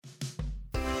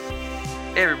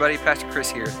Hey everybody, Pastor Chris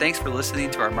here. Thanks for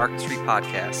listening to our Market Street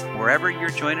podcast. Wherever you're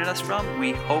joining us from,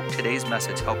 we hope today's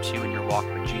message helps you in your walk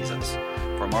with Jesus.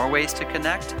 For more ways to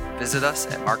connect, visit us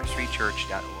at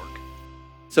marketstreetchurch.org.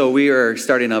 So we are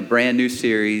starting a brand new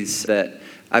series that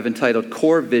I've entitled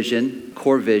Core Vision,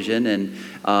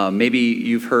 and maybe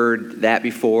you've heard that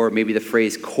before, maybe the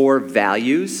phrase core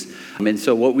values. And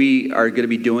so what we are going to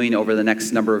be doing over the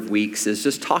next number of weeks is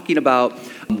just talking about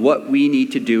what we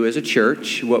need to do as a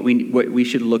church, what we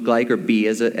should look like or be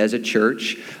as a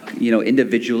church,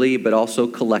 individually, but also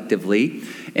collectively.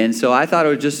 And so I thought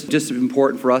it was just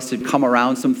important for us to come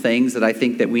around some things that I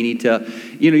think that we need to,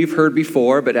 you've heard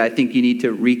before, but I think you need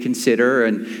to reconsider.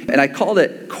 And I called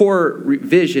it Core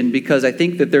Vision because I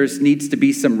think that needs to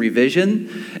be some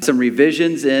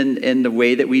revisions in the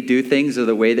way that we do things or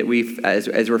the way that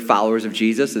as we're followers of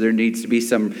Jesus. So there needs to be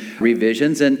some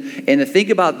revisions. And to think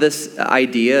about this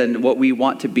idea and what we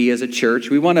want to be as a church,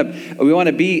 we want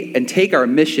to be and take our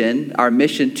mission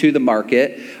to the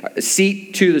market,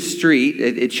 seat to the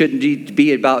street. It shouldn't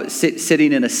be about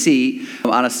sitting in a seat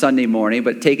on a Sunday morning,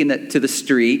 but taking it to the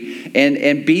street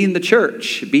and being the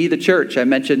church. Be the church. I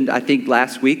mentioned, I think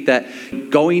last week, that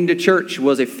going to church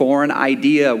was a foreign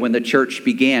idea when the church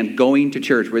began. Going to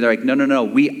church, where they're like, no,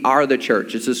 we are the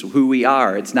church. It's just who we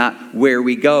are. It's not where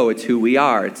we go. It's who we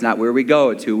are. It's not where we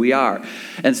go. It's who we are.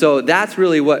 And so that's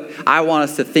really what I want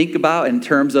us to think about in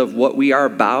terms of what we are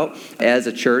about as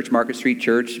a church, Market Street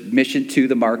Church, mission to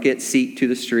the market, seat to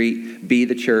the street, be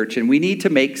the church. And we need to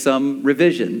make some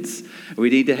revisions. We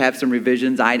need to have some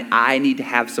revisions. I need to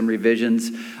have some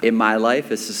revisions in my life.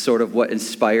 This is sort of what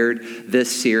inspired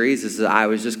this series. Is that I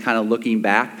was just kind of looking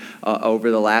back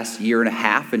over the last year and a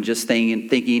half and just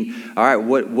thinking, all right,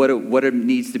 what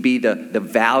needs to be the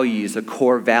values, the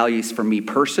core values for me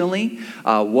personally?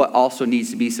 What also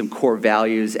needs to be some core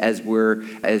values as we're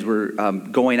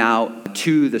going out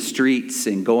to the streets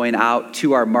and going out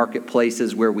to our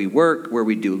marketplaces where we work, where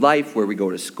we do life, where we go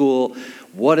to school.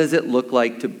 What does it look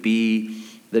like to be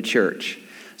the church?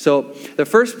 So the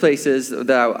first place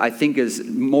that I think is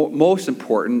most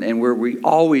important and where we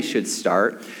always should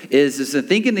start is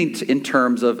thinking in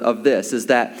terms of this, is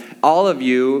that all of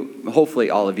you,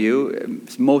 hopefully all of you,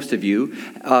 most of you,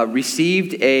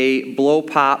 received a blow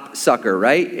pop sucker,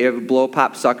 right? You have a blow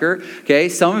pop sucker, okay?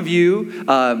 Some of you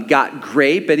got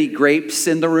grape. Any grapes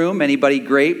in the room? Anybody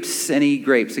grapes? Any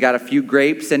grapes? I got a few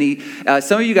grapes. Some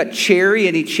of you got cherry.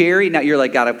 Any cherry? Now you're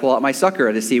like, gotta pull out my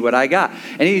sucker to see what I got.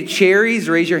 Any cherries?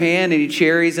 Raise your hand. Any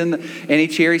cherries any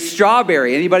cherries?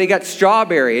 Strawberry. Anybody got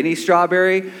strawberry? Any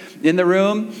strawberry in the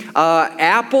room?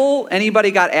 Apple.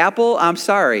 Anybody got apple? I'm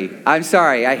sorry.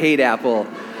 I hate apple.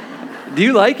 Do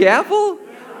you like apple?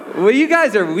 Well, you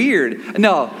guys are weird.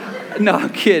 No, I'm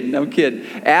kidding.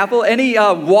 Apple. Any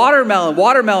watermelon?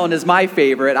 Watermelon is my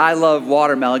favorite. I love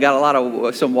watermelon.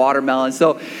 Got some watermelon.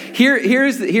 So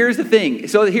here's the thing.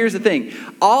 Here's the thing.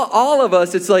 All of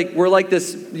us, it's like we're like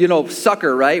this,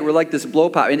 sucker, right? We're like this blow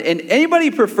pop. And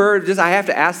anybody prefer? I have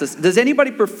to ask this. Does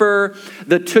anybody prefer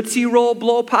the Tootsie Roll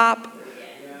blow pop?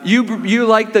 You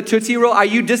like the Tootsie Roll? Are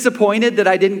you disappointed that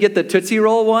I didn't get the Tootsie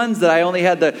Roll ones, that I only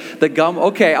had the gum?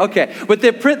 Okay. But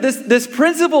this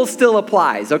principle still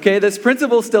applies, okay? This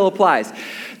principle still applies.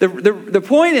 The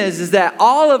point is that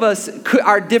all of us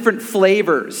are different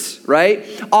flavors, right?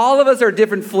 All of us are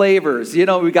different flavors.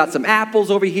 We got some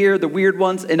apples over here, the weird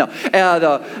ones.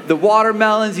 The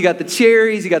watermelons, you got the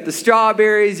cherries, you got the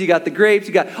strawberries, you got the grapes.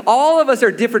 All of us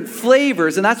are different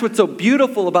flavors, and that's what's so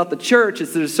beautiful about the church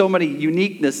is there's so many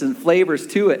uniqueness and flavors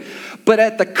to it. But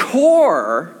at the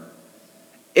core,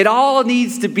 it all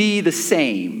needs to be the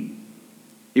same.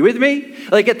 You with me?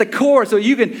 Like at the core, so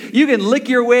you can lick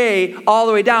your way all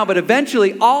the way down, but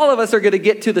eventually all of us are going to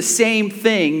get to the same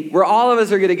thing, where all of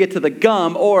us are going to get to the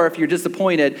gum, or if you're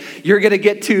disappointed, you're going to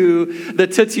get to the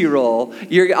Tootsie Roll.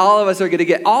 All of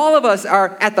us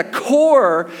are at the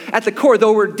core,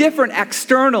 though we're different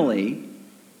externally,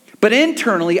 but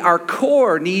internally our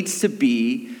core needs to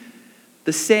be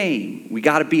the same. We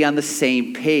got to be on the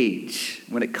same page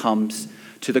when it comes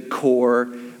to the core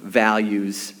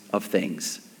values of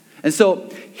things. And so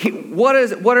what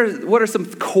are some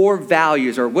core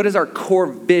values, or what is our core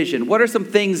vision? What are some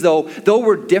things, though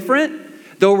we're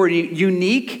different, though we're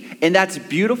unique, and that's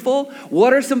beautiful,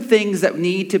 what are some things that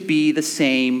need to be the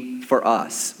same for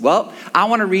us? Well, I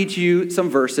want to read you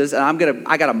some verses, and we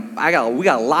got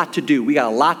a lot to do. We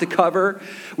got a lot to cover.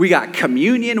 We got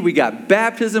communion, we got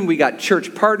baptism, we got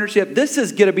church partnership. This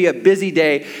is going to be a busy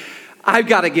day. I've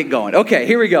got to get going. Okay,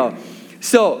 here we go.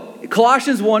 So,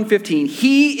 Colossians 1:15,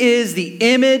 he is the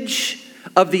image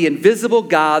of the invisible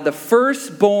God, the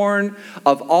firstborn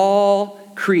of all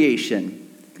creation.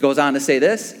 Goes on to say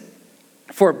this.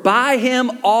 For by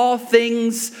him all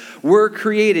things were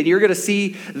created. You're going to see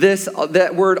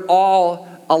that word all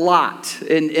a lot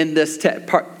in this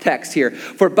text here.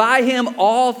 For by him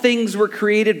all things were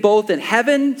created, both in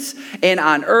heavens and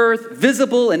on earth,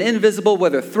 visible and invisible,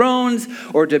 whether thrones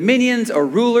or dominions or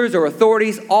rulers or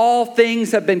authorities. All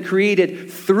things have been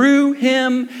created through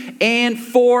him and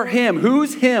for him.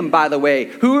 Who's him, by the way?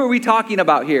 Who are we talking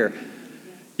about here?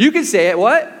 You can say it.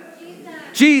 What?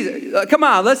 Jesus. Come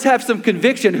on, let's have some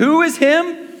conviction. Who is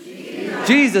him?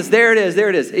 Jesus, there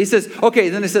it is. He says, okay,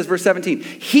 then it says, verse 17,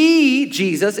 he,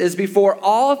 Jesus, is before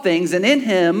all things, and in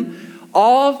him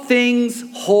all things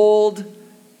hold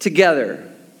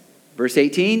together. Verse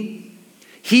 18,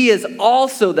 he is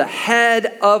also the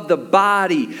head of the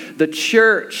body, the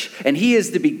church, and he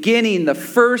is the beginning, the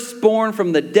firstborn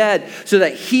from the dead, so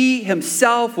that he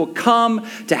himself will come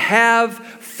to have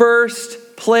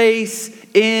first place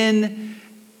in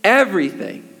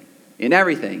everything.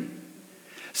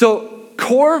 So,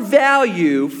 core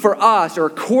value for us, or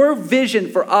core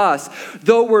vision for us,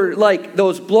 though we're like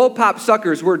those blow pop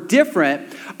suckers, we're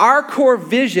different. Our core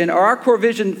vision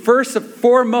first and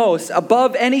foremost,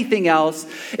 above anything else,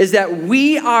 is that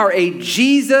we are a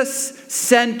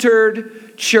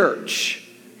Jesus-centered church.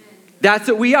 That's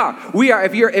what we are. We are.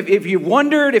 If you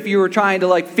wondered, if you were trying to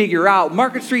like figure out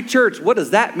Market Street Church, what does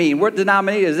that mean? What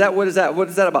denomination is that? What is that? What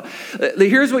is that about?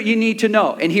 Here's what you need to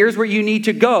know, and here's where you need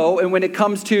to go. And when it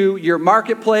comes to your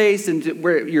marketplace and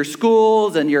where your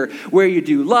schools and where you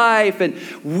do life, and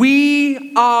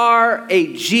we are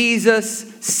a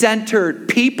Jesus-centered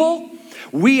people.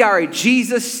 We are a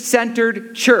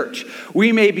Jesus-centered church.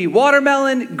 We may be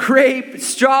watermelon, grape,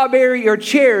 strawberry, or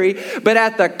cherry, but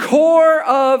at the core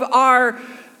of our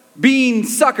being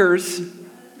suckers,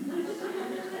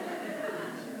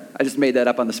 I just made that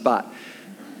up on the spot.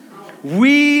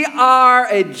 We are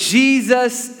a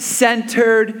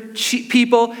Jesus-centered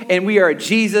people, and we are a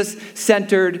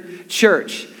Jesus-centered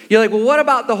church. You're like, well, what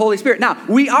about the Holy Spirit? Now,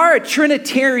 we are a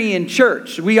Trinitarian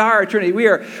church. We are a Trinity. We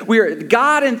are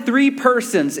God in three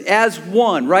persons as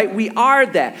one, right? We are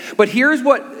that. But here's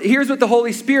what the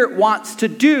Holy Spirit wants to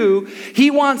do. He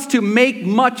wants to make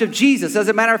much of Jesus. As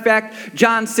a matter of fact,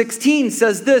 John 16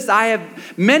 says this, I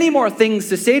have many more things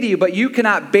to say to you, but you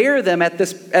cannot bear them at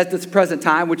this present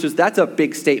time, that's a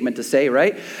big statement to say,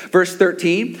 right? Verse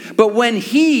 13, but when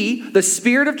he, the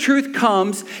Spirit of truth,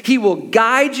 comes, he will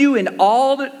guide you in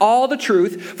all the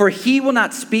truth, for he will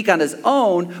not speak on his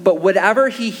own, but whatever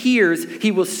he hears,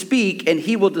 he will speak, and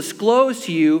he will disclose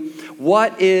to you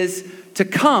what is to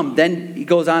come. Then he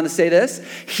goes on to say this,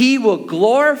 he will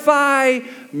glorify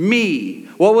me.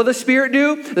 What will the Spirit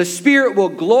do? The Spirit will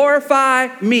glorify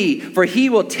me, for he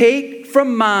will take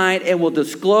from mine and will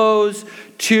disclose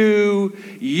to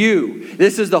you.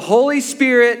 This is the Holy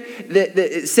Spirit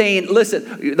that saying,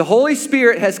 listen, the Holy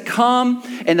Spirit has come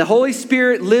and the Holy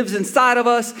Spirit lives inside of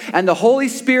us, and the Holy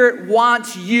Spirit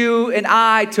wants you and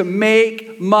I to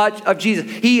make much of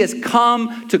Jesus. He has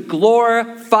come to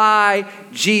glorify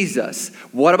Jesus.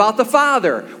 What about the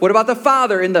Father? What about the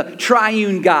Father in the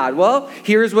triune God? Well,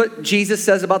 here's what Jesus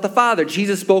says about the Father.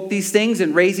 Jesus spoke these things,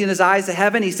 and raising his eyes to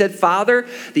heaven, he said, Father,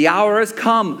 the hour has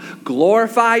come.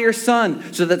 Glorify your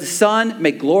Son, so that the Son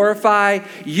may glorify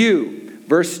you.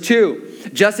 Verse 2,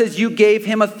 just as you gave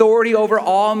him authority over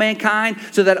all mankind,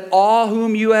 so that all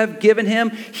whom you have given him,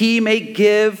 he may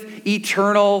give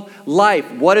eternal life.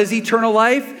 What is eternal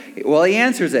life? Well, he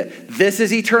answers it. This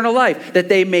is eternal life, that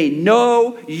they may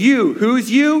know you. Who's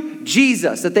you?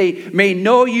 Jesus. That they may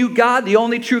know you, God, the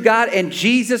only true God, and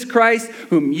Jesus Christ,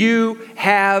 whom you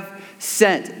have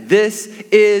sent. This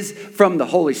is from the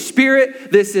Holy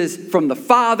Spirit. This is from the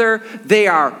Father. They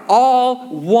are all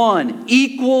one,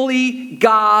 equally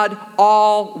God,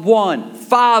 all one.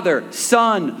 Father,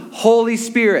 Son, Holy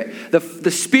Spirit.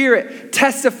 The Spirit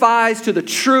testifies to the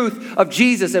truth of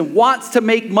Jesus and wants to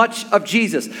make much of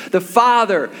Jesus. The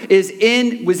Father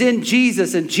was in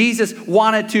Jesus, and Jesus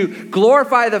wanted to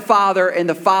glorify the Father, and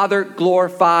the Father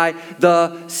glorify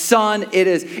the Son. It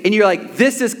is, and you're like,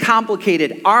 this is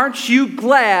complicated. Aren't you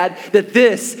glad that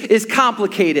this is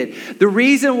complicated? The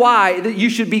reason why that you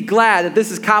should be glad that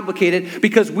this is complicated,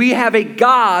 because we have a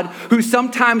God who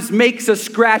sometimes makes us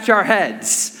scratch our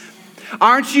heads.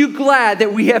 Aren't you glad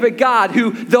that we have a God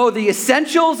who, though the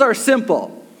essentials are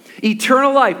simple,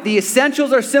 eternal life, the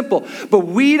essentials are simple, but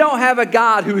we don't have a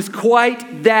God who's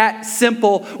quite that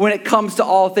simple when it comes to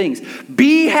all things.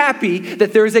 Be happy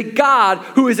that there's a God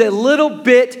who is a little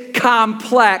bit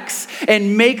complex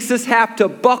and makes us have to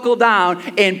buckle down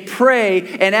and pray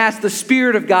and ask the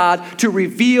Spirit of God to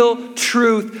reveal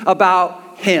truth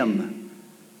about him.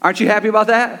 Aren't you happy about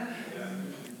that?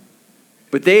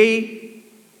 But we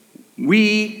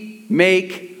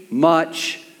make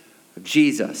much of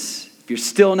Jesus. If you're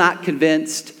still not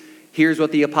convinced, here's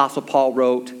what the Apostle Paul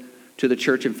wrote to the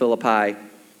church in Philippi.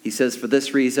 He says, "For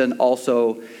this reason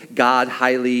also God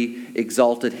highly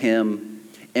exalted him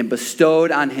and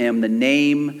bestowed on him the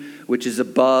name which is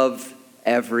above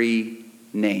every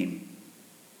name."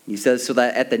 He says, "So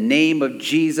that at the name of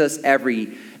Jesus every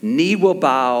knee will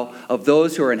bow, of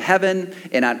those who are in heaven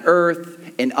and on earth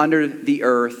and under the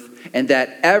earth, and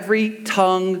that every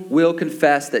tongue will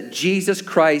confess that Jesus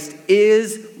Christ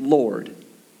is Lord,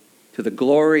 to the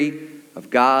glory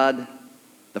of God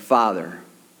the Father."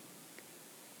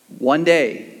 One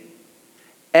day,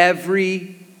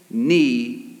 every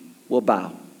knee will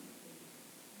bow.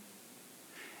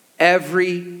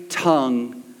 Every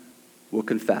tongue will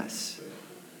confess.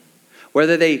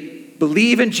 Whether they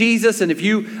believe in Jesus, and if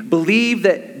you believe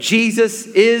that Jesus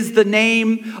is the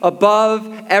name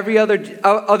above every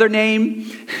other name,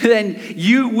 then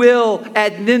you will,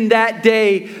 in that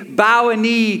day, bow a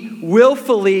knee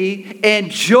willfully and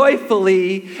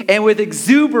joyfully and with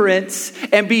exuberance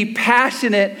and be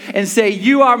passionate and say,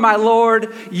 "You are my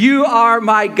Lord, you are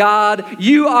my God,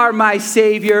 you are my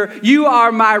Savior, you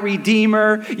are my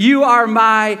Redeemer, you are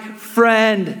my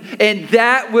friend." And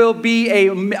that will be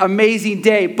an amazing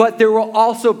day. But there will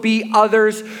also be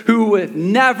others who have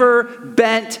never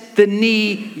bent the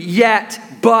knee yet,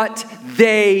 but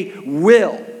they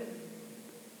will.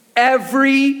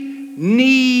 Every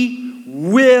knee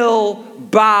will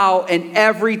bow and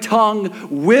every tongue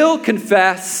will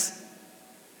confess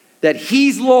that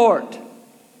He's Lord.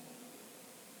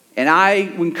 And I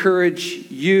encourage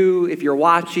you, if you're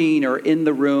watching or in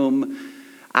the room,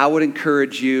 I would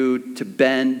encourage you to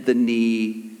bend the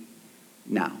knee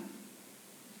now.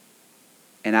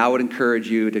 And I would encourage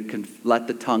you to let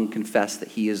the tongue confess that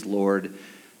He is Lord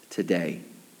today.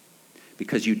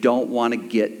 Because you don't want to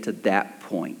get to that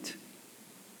point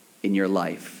in your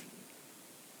life.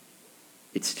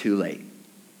 It's too late.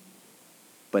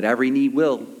 But every knee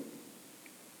will,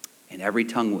 and every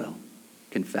tongue will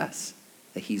confess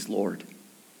that He's Lord.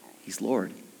 He's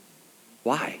Lord.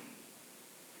 Why?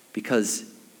 Because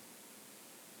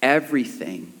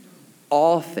everything,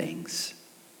 all things,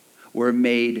 were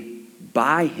made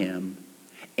by Him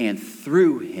and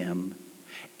through Him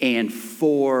and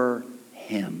for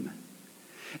Him.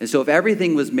 And so if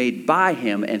everything was made by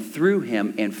Him and through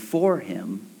Him and for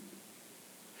Him,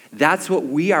 that's what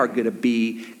we are going to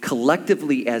be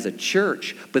collectively as a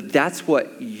church. But that's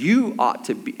what you ought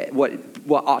to be, what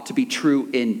ought to be true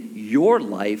in your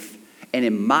life and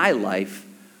in my life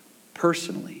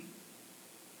personally.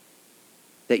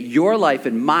 That your life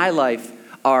and my life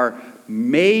are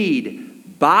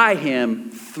made by Him,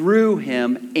 through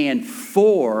Him, and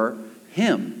for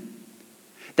Him.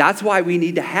 That's why we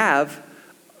need to have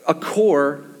a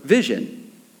core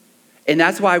vision. And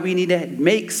that's why we need to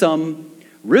make some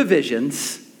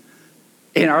revisions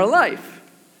in our life.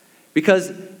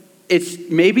 Because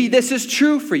maybe this is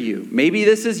true for you. Maybe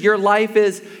this is your life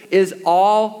is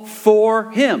all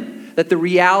for Him. That the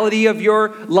reality of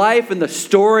your life and the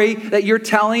story that you're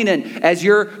telling, and as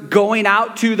you're going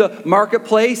out to the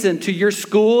marketplace and to your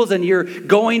schools, and you're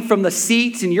going from the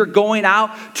seats and you're going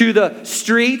out to the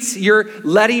streets, you're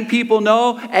letting people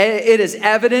know it is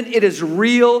evident, it is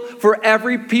real for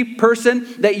every person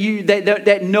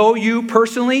that know you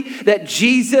personally, that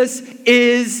Jesus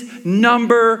is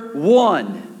number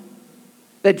one.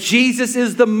 That Jesus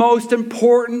is the most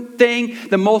important thing,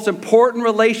 the most important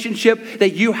relationship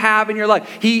that you have in your life.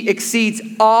 He exceeds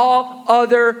all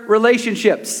other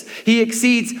relationships. He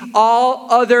exceeds all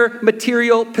other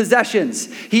material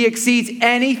possessions. He exceeds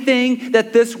anything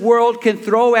that this world can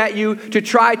throw at you to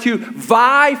try to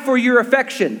vie for your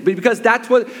affection, because that's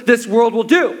what this world will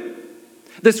do.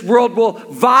 This world will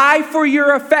vie for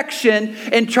your affection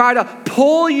and try to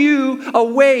pull you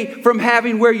away from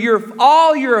having where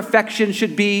all your affection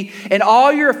should be, and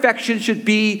all your affection should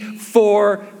be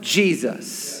for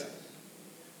Jesus.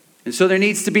 And so there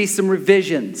needs to be some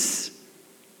revisions.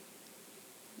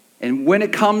 And when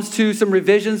it comes to some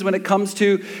revisions, when it comes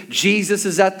to Jesus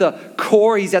is at the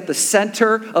core, He's at the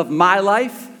center of my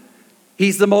life.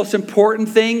 He's the most important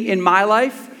thing in my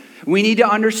life. We need to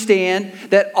understand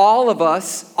that all of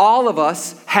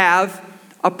us have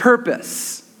a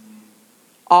purpose.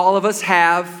 All of us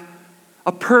have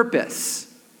a purpose.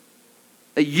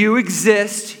 That you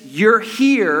exist, you're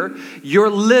here,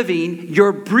 you're living,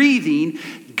 you're breathing.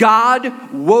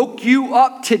 God woke you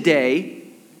up today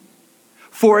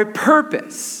for a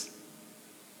purpose.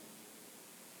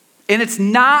 And it's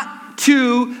not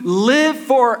to live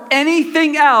for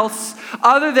anything else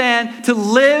other than to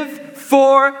live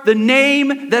for the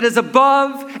name that is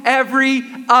above every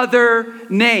other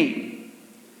name.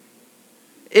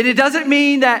 And it doesn't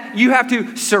mean that you have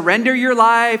to surrender your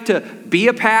life to be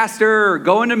a pastor or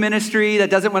go into ministry.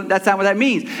 That's not what that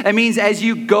means. It means as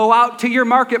you go out to your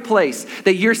marketplace,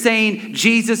 that you're saying,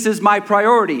 Jesus is my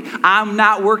priority. I'm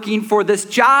not working for this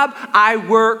job. I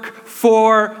work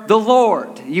for the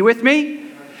Lord. You with me?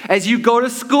 As you go to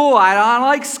school, I don't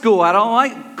like school. I don't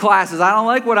like classes. I don't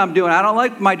like what I'm doing. I don't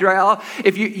like my drive.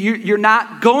 If you're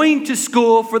not going to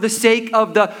school for the sake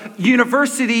of the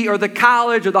university or the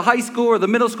college or the high school or the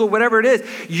middle school, whatever it is,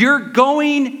 you're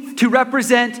going to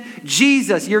represent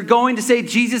Jesus. You're going to say,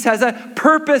 Jesus has a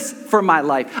purpose for my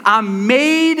life. I'm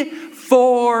made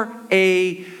for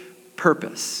a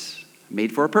purpose.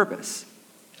 Made for a purpose.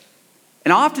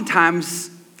 And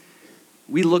oftentimes,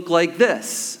 we look like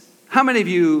this. How many of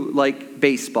you like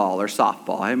baseball or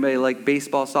softball? Anybody like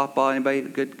baseball, softball? Anybody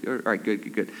good? All right,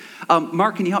 good.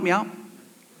 Mark, can you help me out?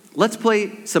 Let's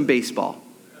play some baseball.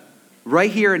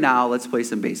 Right here and now, let's play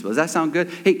some baseball. Does that sound good?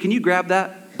 Hey, can you grab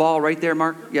that ball right there,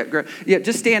 Mark? Yeah,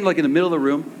 just stand like in the middle of the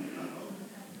room.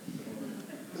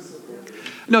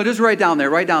 No, just right down there,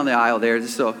 right down the aisle there,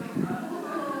 just so.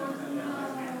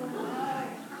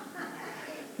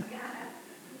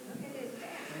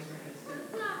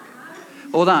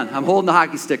 Hold on, I'm holding the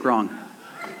hockey stick wrong.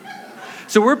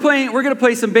 So we're going to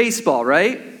play some baseball,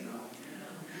 right?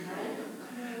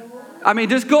 I mean,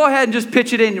 just go ahead and just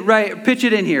pitch it in, right? Pitch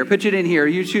it in here.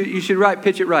 You should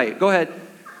pitch it right. Go ahead.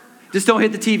 Just don't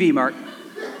hit the TV, Mark.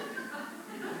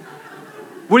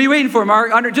 What are you waiting for,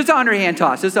 Mark? Just an underhand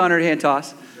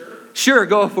toss. Sure,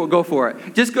 go for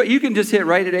it. Just go. You can just hit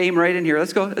right at aim right in here.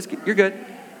 Let's go. You're good.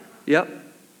 Yep.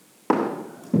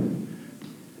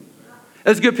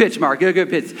 That's a good pitch, Mark.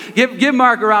 Good pitch. Give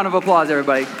Mark a round of applause,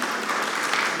 everybody.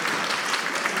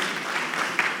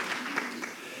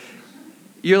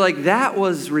 You're like, that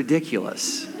was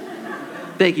ridiculous.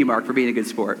 Thank you, Mark, for being a good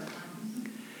sport.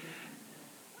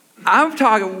 I'm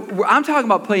talking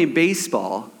about playing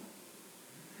baseball,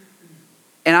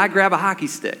 and I grab a hockey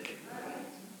stick.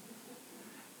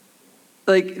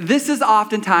 Like, this is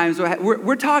oftentimes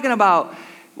we're talking about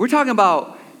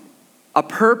a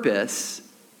purpose.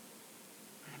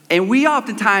 And we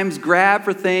oftentimes grab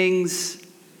for things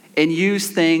and use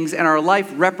things, and our life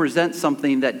represents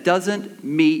something that doesn't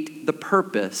meet the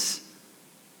purpose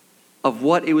of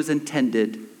what it was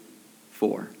intended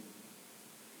for.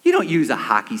 You don't use a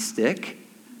hockey stick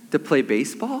to play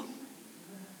baseball.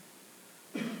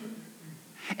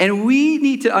 And we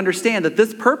need to understand that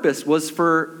this purpose was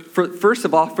for first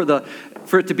of all,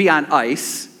 for it to be on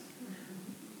ice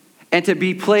and to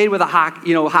be played with a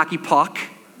hockey puck.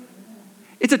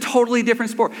 It's a totally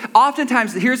different sport.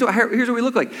 Oftentimes, here's what we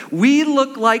look like. We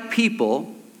look like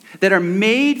people that are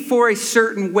made for a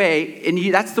certain way,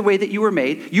 and that's the way that you were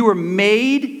made. You were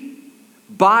made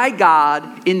by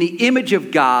God in the image of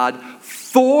God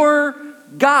for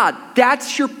God.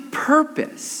 That's your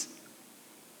purpose.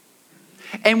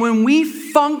 And when we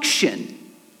function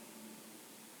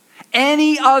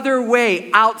any other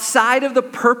way outside of the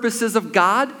purposes of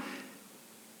God,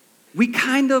 we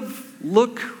kind of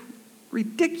look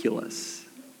ridiculous.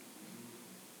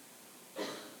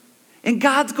 And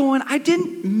God's going, I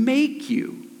didn't make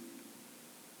you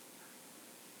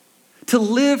to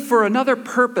live for another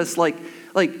purpose like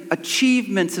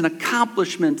achievements and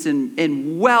accomplishments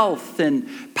and wealth and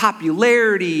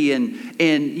popularity and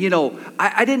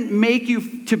I didn't make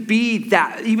you to be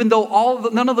that, even though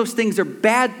none of those things are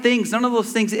bad things. None of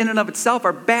those things in and of itself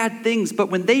are bad things, but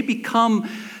when they become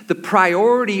the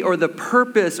priority or the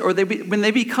purpose, or when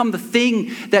they become the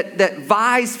thing that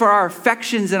vies for our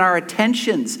affections and our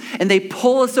attentions, and they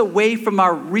pull us away from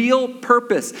our real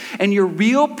purpose. And your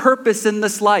real purpose in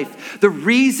this life, the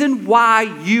reason why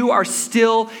you are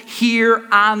still here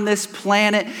on this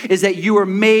planet, is that you were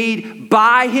made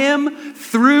by Him,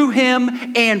 through Him,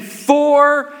 and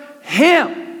for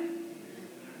Him.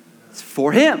 It's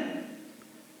for Him.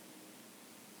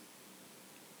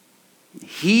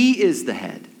 He is the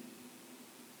head.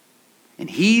 And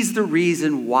He's the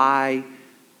reason why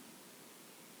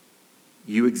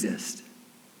you exist.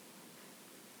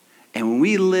 And when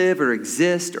we live or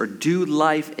exist or do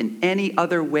life in any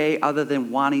other way other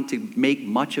than wanting to make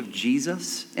much of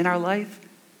Jesus in our life,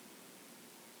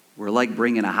 we're like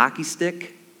bringing a hockey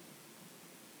stick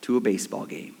to a baseball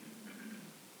game.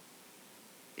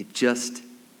 It just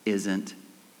isn't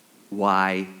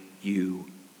why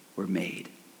you were made.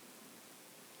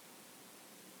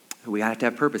 We have to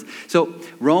have purpose. So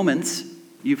Romans,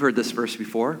 you've heard this verse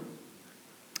before.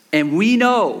 And we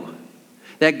know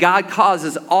that God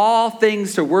causes all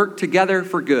things to work together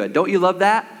for good. Don't you love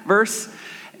that verse?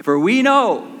 For we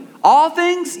know all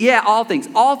things, all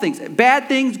things, bad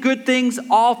things, good things,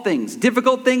 all things,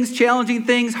 difficult things, challenging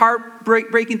things,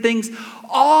 heartbreaking things,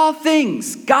 all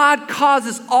things. God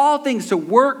causes all things to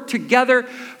work together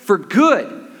for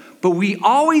good. But we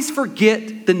always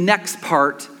forget the next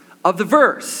part of the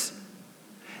verse.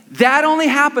 That only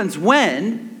happens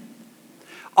when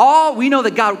we know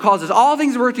that God causes all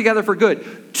things to work together for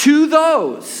good to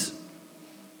those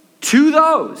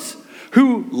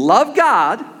who love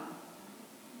God,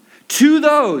 to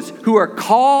those who are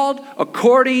called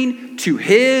according to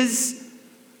his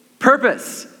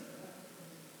purpose.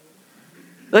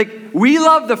 Like, we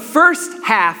love the first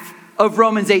half of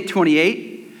Romans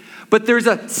 8:28, but there's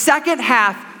a second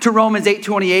half to Romans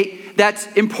 8:28 that's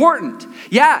important.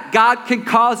 Yeah, God can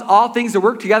cause all things to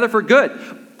work together for good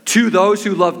to those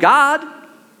who love God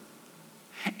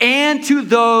and to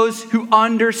those who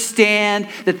understand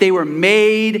that they were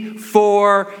made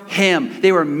for him.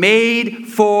 They were made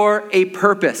for a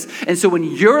purpose. And so when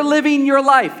you're living your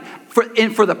life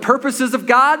for the purposes of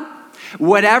God,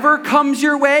 whatever comes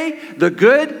your way, the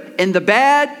good and the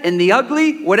bad and the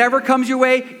ugly, whatever comes your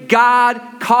way, God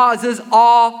causes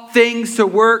all things to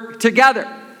work together.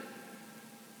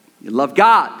 You love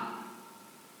God,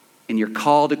 and you're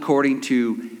called according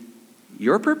to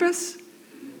your purpose,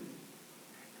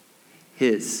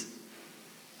 his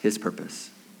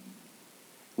purpose.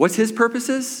 What's his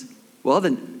purposes? Well,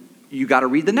 then you got to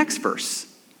read the next verse.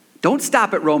 Don't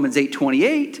stop at Romans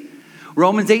 8:28.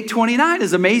 Romans 8:29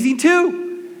 is amazing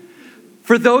too.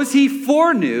 For those he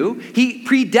foreknew, he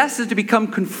predestined to become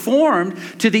conformed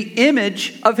to the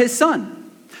image of his Son,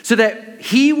 so that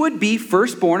he would be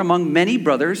firstborn among many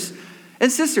brothers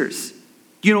and sisters.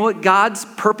 You know what God's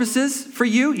purpose is for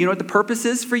you? You know what the purpose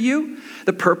is for you?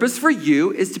 The purpose for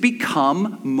you is to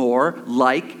become more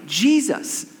like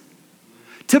Jesus.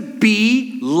 To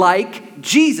be like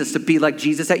Jesus. To be like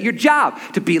Jesus at your job.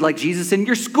 To be like Jesus in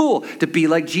your school. To be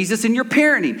like Jesus in your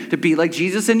parenting. To be like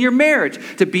Jesus in your marriage.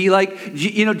 To be like,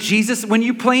 Jesus when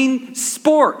you're playing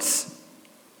sports.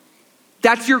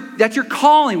 That's your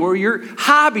calling, or your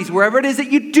hobbies, wherever it is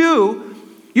that you do.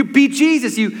 You be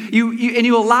Jesus.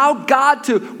 You allow God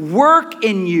to work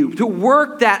in you, to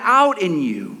work that out in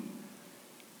you,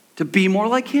 to be more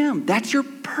like him. That's your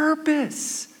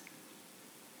purpose.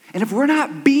 And if we're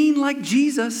not being like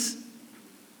Jesus,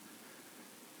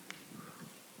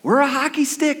 we're a hockey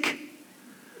stick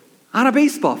on a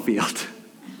baseball field.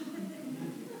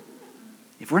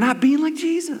 If we're not being like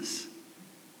Jesus,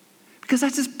 because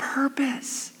that's his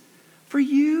purpose for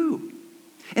you.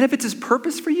 And if it's his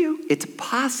purpose for you, it's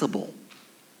possible.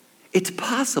 It's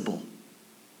possible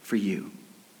for you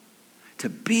to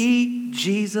be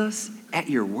Jesus at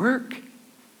your work,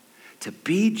 to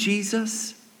be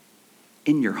Jesus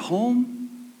in your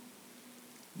home.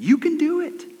 You can do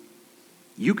it.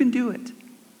 You can do it.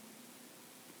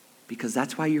 Because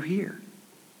that's why you're here.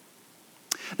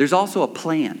 There's also a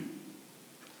plan.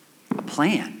 A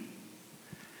plan.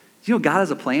 Do you know God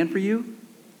has a plan for you?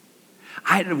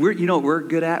 We're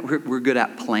good at? We're good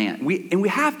at plan. We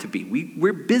have to be.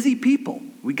 We're busy people.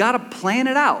 We got to plan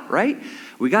it out, right?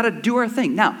 We got to do our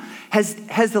thing. Now, has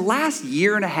the last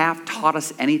year and a half taught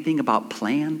us anything about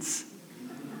plans?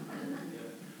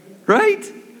 Right?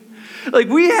 Like,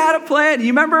 we had a plan. You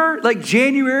remember, like,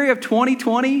 January of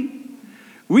 2020?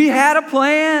 We had a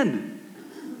plan.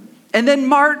 And then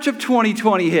March of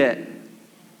 2020 hit.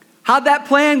 How'd that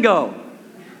plan go?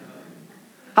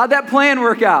 How'd that plan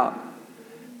work out?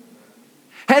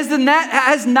 Has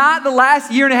not the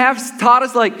last year and a half taught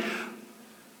us, like,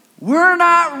 we're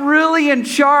not really in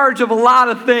charge of a lot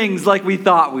of things like we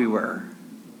thought we were?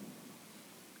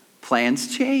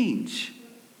 Plans change.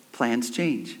 Plans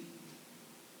change.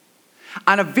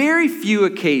 On a very few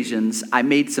occasions, I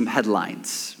made some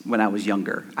headlines when I was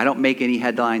younger. I don't make any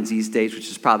headlines these days, which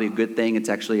is probably a good thing. It's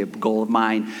actually a goal of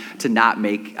mine to not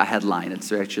make a headline. It's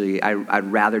actually,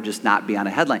 I'd rather just not be on a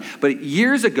headline. But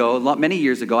many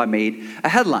years ago, I made a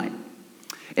headline.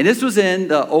 And this was in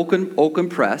the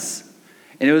Oakland Press.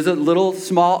 And it was a little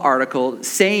small article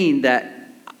saying that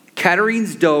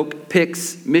Kettering's Doak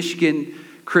picks Michigan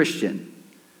Christian.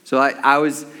 So I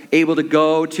was able to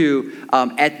go to,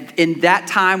 in that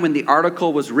time when the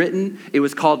article was written, it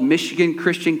was called Michigan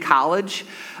Christian College.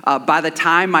 By the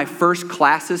time my first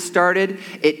classes started,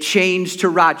 it changed to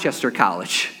Rochester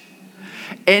College.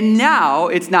 And now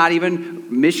it's not even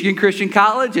Michigan Christian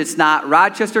College. It's not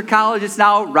Rochester College. It's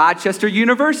now Rochester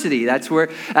University. That's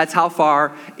how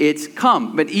far it's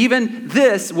come. But even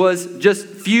this was just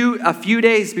a few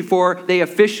days before they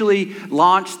officially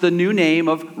launched the new name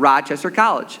of Rochester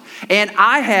College. And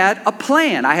I had a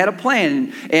plan.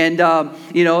 And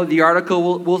the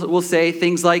article will say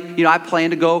things like, I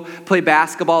plan to go play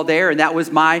basketball there, and that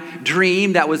was my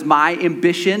dream. That was my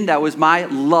ambition. That was my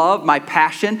love, my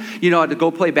passion, to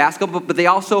go play basketball. But they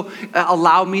also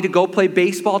allowed me to go play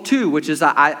baseball too, which is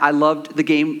I loved the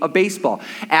game of baseball.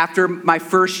 After my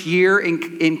first year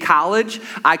in college,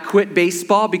 I quit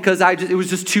baseball because it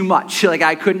was just too much. Like,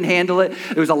 I couldn't handle it.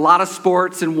 There was a lot of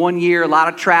sports in 1 year, a lot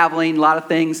of traveling, a lot of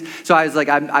things. So I was like,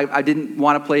 I didn't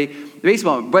want to play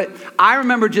baseball. But I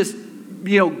remember just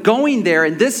going there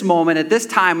in this moment, at this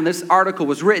time when this article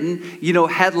was written,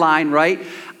 headline, right?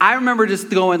 I remember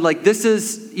just going like, this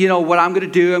is, what I'm going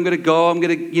to do. I'm going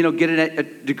to get a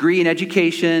degree in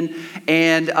education,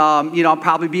 and, I'll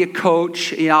probably be a coach,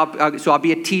 so I'll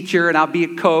be a teacher and I'll be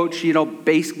a coach,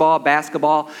 baseball,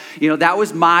 basketball, that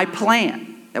was my plan.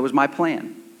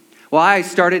 Well, I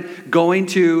started going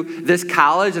to this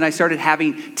college, and I started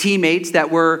having teammates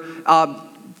that were,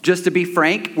 just to be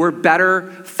frank, were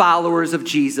better followers of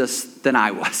Jesus than I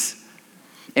was.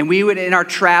 And we would, in our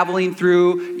traveling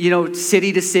through,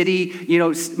 city to city,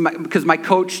 because my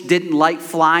coach didn't like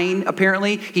flying,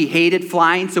 apparently. He hated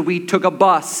flying, so we took a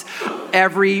bus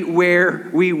everywhere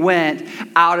we went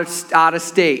out of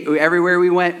state. Everywhere we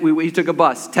went, we took a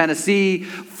bus. Tennessee,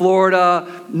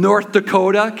 Florida, North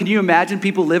Dakota. Can you imagine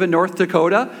people live in North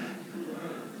Dakota?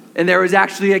 And there was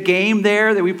actually a game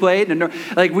there that we played. And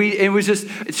it was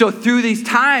just, so through these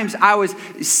times, I would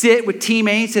sit with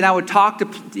teammates, and I would talk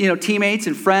to, teammates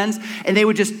and friends, and they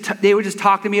would just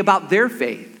talk to me about their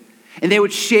faith. And they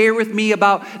would share with me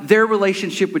about their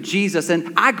relationship with Jesus.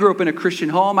 And I grew up in a Christian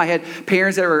home. I had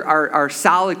parents that are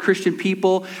solid Christian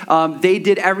people. They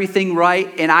did everything right,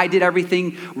 and I did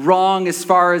everything wrong as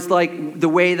far as like the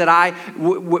way that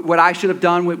what I should have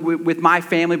done with my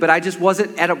family. But I just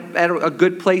wasn't at a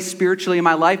good place spiritually in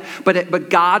my life. But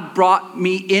God brought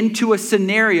me into a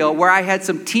scenario where I had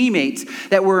some teammates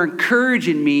that were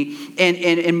encouraging me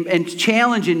and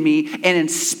challenging me and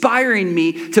inspiring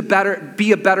me to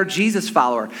be a better Jesus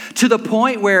follower, to the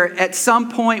point where at some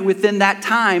point within that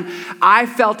time, I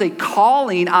felt a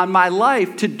calling on my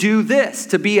life to do this,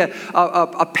 to be a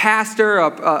pastor,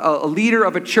 a leader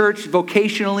of a church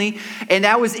vocationally. And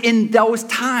that was in those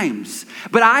times.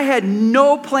 But I had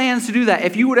no plans to do that.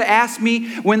 If you would have asked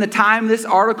me when the time this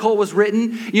article was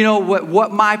written,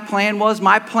 what my plan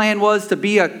was to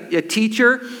be a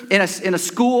teacher in a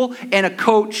school and a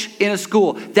coach in a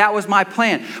school. That was my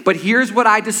plan. But here's what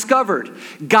I discovered.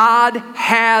 God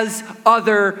has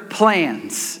other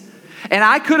plans. And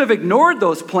I could have ignored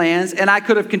those plans, and I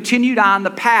could have continued on the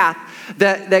path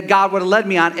that God would have led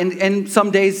me on. And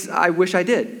some days I wish I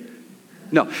did.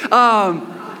 No.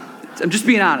 I'm just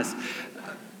being honest.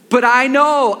 But I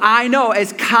know,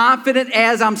 as confident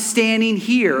as I'm standing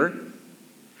here,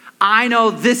 I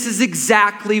know this is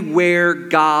exactly where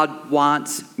God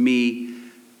wants me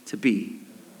to be.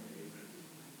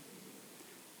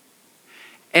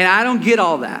 And I don't get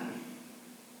all that.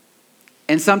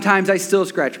 And sometimes I still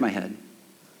scratch my head.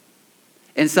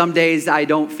 And some days I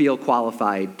don't feel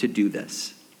qualified to do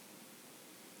this.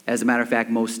 As a matter of fact,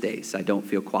 most days I don't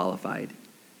feel qualified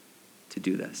to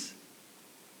do this.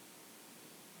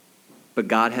 But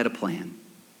God had a plan.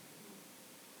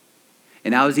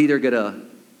 And I was either going to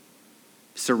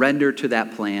surrender to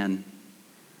that plan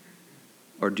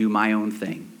or do my own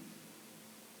thing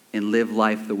and live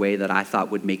life the way that I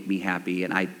thought would make me happy.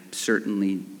 And I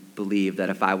certainly believe that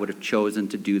if I would have chosen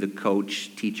to do the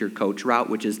teacher coach route,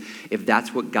 which is if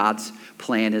that's what God's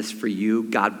plan is for you,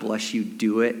 God bless you,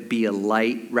 do it. Be a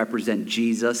light, represent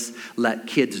Jesus, let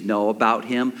kids know about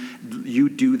him. You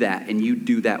do that, and you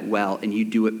do that well, and you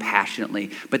do it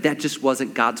passionately. But that just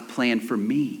wasn't God's plan for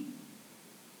me.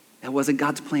 That wasn't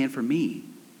God's plan for me.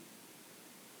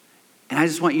 And I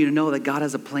just want you to know that God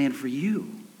has a plan for you.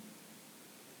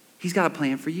 He's got a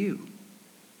plan for you.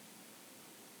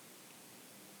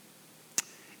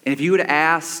 And if you would have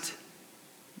asked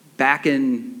back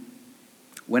in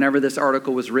whenever this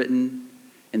article was written,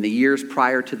 in the years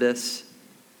prior to this,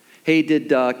 hey, did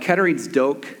Kettering's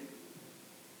Doak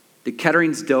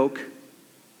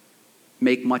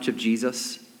make much of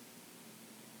Jesus?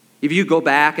 If you go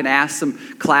back and ask some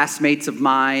classmates of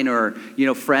mine or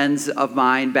friends of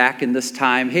mine back in this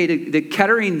time, hey, did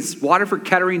Waterford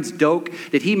Kettering's Doak,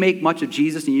 did he make much of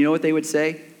Jesus? And you know what they would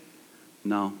say?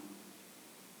 No.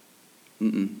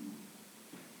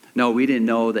 No, we didn't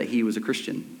know that he was a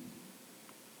Christian.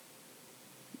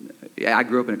 I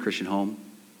grew up in a Christian home.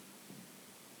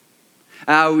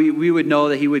 We would know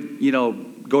that he would,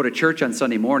 go to church on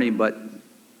Sunday morning, but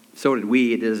so did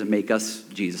we. It doesn't make us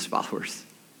Jesus followers.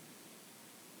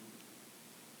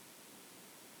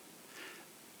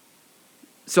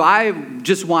 So I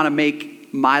just want to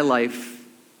make my life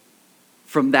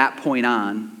from that point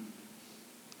on,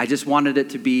 I just wanted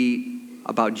it to be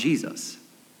about Jesus.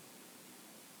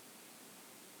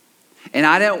 And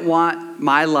I didn't want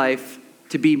my life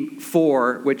to be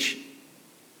for, which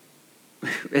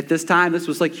at this time, this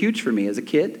was like huge for me as a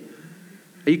kid.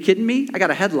 Are you kidding me? I got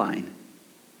a headline.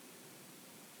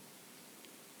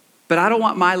 But I don't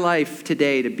want my life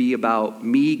today to be about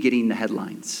me getting the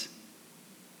headlines.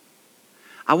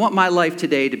 I want my life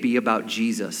today to be about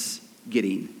Jesus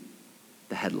getting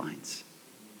the headlines.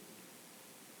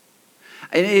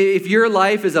 And if your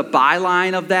life is a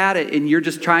byline of that and you're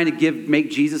just trying to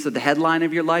make Jesus the headline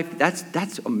of your life,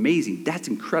 that's amazing. That's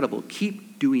incredible.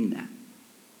 Keep doing that.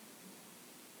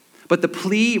 But the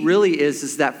plea really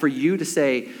is that for you to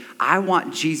say, I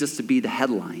want Jesus to be the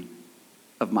headline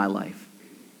of my life.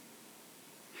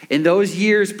 And those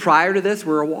years prior to this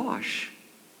were awash.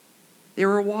 They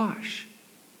were awash.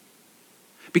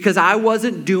 Because I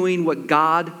wasn't doing what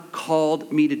God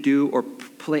called me to do or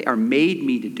made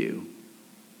me to do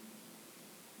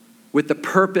with the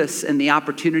purpose and the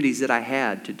opportunities that I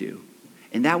had to do.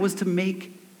 And that was to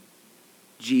make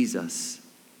Jesus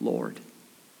Lord.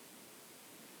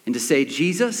 And to say,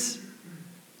 Jesus,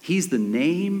 he's the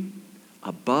name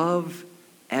above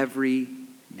every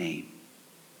name.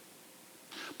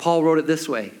 Paul wrote it this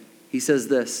way. He says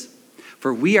this,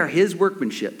 for we are his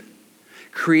workmanship,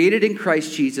 created in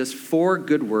Christ Jesus for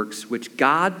good works, which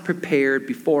God prepared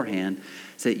beforehand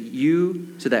so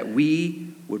that we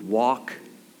would walk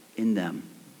in them.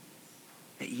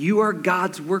 That you are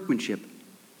God's workmanship.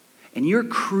 And you're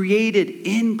created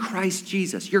in Christ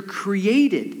Jesus. You're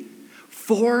created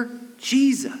for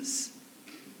Jesus.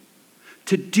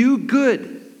 To do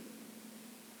good.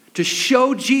 To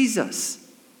show Jesus.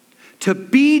 To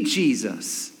be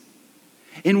Jesus.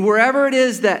 And wherever it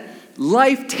is that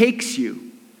life takes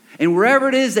you, and wherever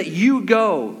it is that you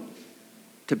go,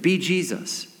 to be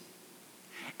Jesus.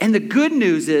 And the good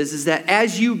news is that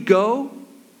as you go,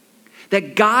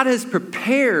 that God has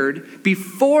prepared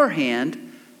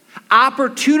beforehand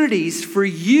opportunities for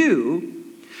you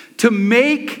to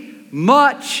make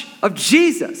much of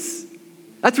Jesus.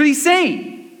 That's what he's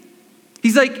saying.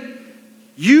 He's like,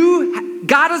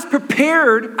 God has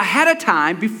prepared ahead of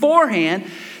time, beforehand,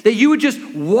 that you would just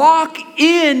walk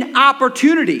in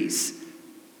opportunities.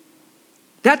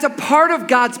 That's a part of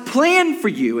God's plan for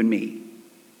you and me.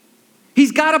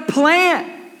 He's got a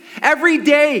plan. Every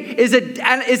day is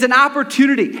an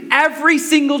opportunity. Every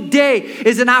single day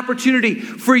is an opportunity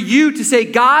for you to say,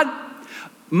 God,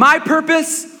 my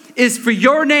purpose is for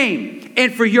your name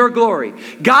and for your glory.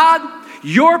 God,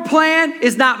 your plan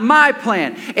is not my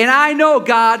plan. And I know,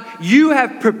 God, you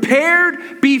have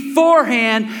prepared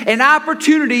beforehand an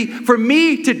opportunity for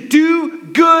me to do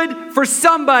good for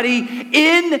somebody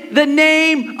in the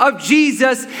name of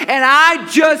Jesus. And I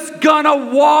just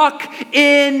gonna walk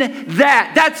in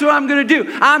that. That's what I'm gonna do.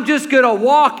 I'm just gonna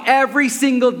walk every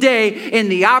single day in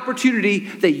the opportunity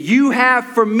that you have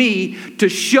for me to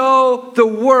show the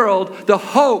world the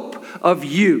hope of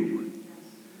you.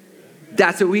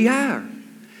 That's what we are.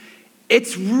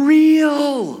 It's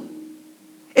real.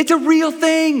 It's a real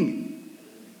thing.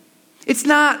 It's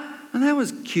not, oh, that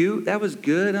was cute. That was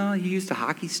good. Oh, you used a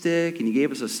hockey stick and you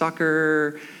gave us a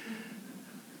sucker.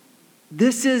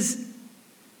 This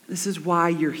is why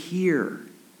you're here.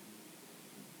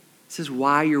 This is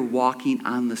why you're walking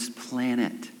on this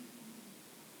planet.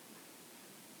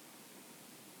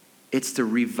 It's to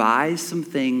revise some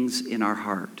things in our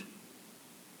heart.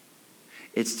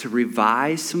 It's to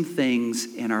revise some things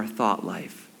in our thought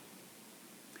life.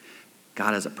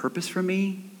 God has a purpose for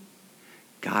me.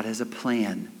 God has a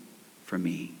plan for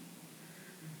me.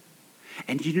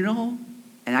 And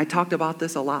and I talked about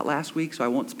this a lot last week, so I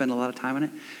won't spend a lot of time on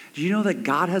it. Do you know that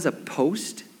God has a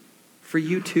post for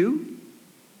you too?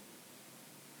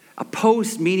 A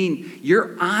post meaning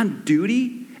you're on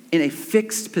duty in a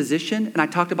fixed position. And I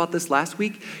talked about this last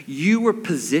week. You were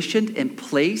positioned and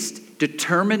placed,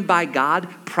 determined by God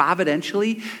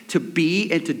providentially to be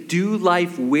and to do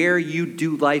life where you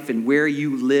do life and where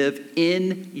you live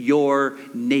in your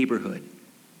neighborhood.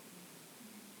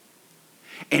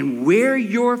 And where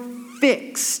you're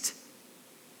fixed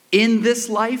in this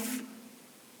life,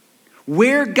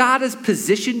 where God has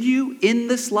positioned you in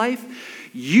this life,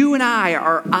 you and I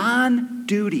are on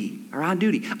duty.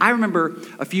 I remember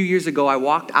a few years ago, I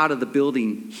walked out of the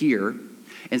building here,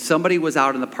 and somebody was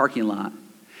out in the parking lot,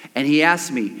 and he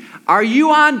asked me, "Are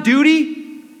you on duty?"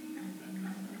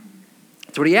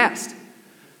 That's what he asked.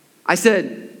 I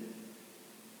said,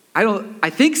 I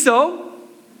think so.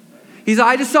 He said,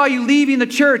 "I just saw you leaving the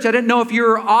church. I didn't know if you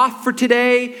were off for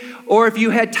today or if you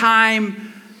had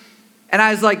time." And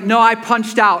I was like, "No, I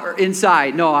punched out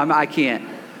inside. No, I can't."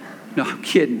 No, I'm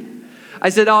kidding. I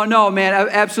said, "Oh, no, man,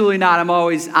 absolutely not. I'm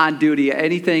always on duty.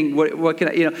 Anything, what can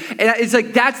I, And it's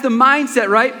like, that's the mindset,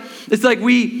 right? It's like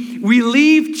we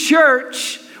leave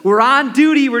church. We're on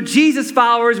duty. We're Jesus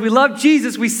followers. We love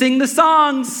Jesus. We sing the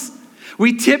songs.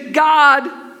 We tip God.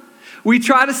 We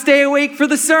try to stay awake for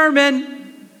the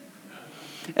sermon.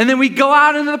 And then we go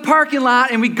out into the parking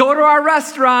lot and we go to our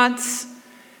restaurants.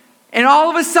 And all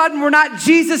of a sudden, we're not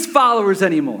Jesus followers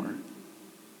anymore.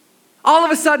 All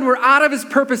of a sudden, we're out of his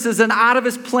purposes and out of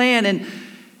his plan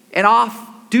and off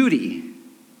duty.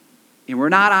 And we're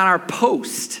not on our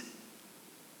post.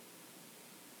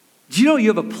 Do you know you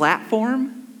have a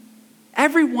platform?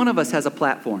 Every one of us has a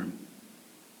platform.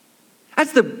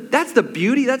 That's the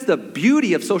beauty. That's the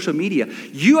beauty of social media.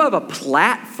 You have a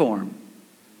platform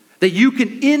that you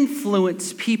can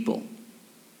influence people.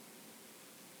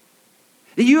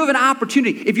 That you have an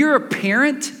opportunity. If you're a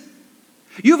parent,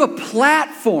 you have a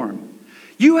platform.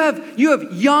 You have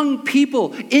young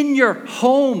people in your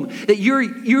home that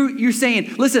you're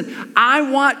saying, "Listen, I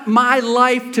want my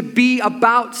life to be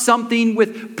about something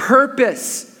with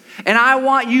purpose. And I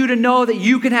want you to know that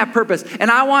you can have purpose. And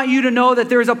I want you to know that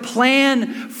there's a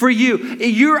plan for you."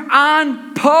 You're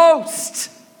on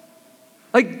post.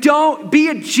 Like, don't be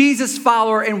a Jesus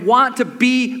follower and want to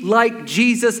be like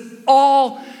Jesus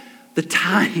all the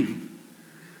time.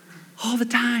 All the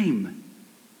time.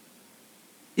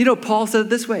 Paul said it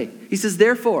this way. He says,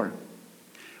 "Therefore,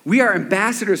 we are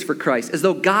ambassadors for Christ, as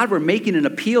though God were making an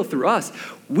appeal through us.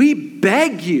 We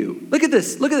beg you," look at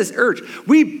this urge.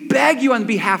 "We beg you on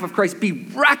behalf of Christ, be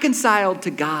reconciled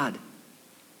to God."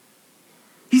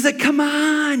 He's like, come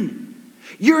on,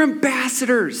 you're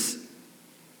ambassadors.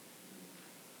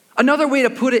 Another way to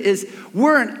put it is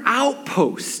we're an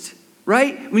outpost,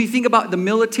 right? When you think about the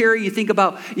military, you think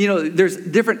about, there's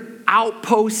different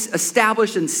outposts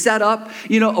established and set up,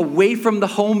 away from the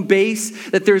home base,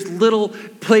 that there's little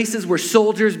places where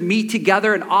soldiers meet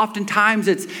together, and oftentimes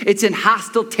it's in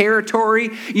hostile territory,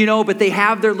 but they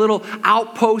have their little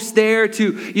outposts there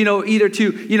to, either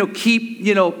to, keep,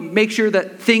 make sure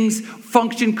that things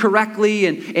function correctly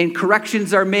and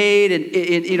corrections are made and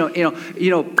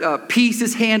peace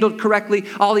is handled correctly.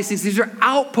 All these things, these are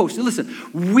outposts. Listen,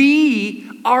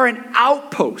 we are an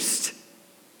outpost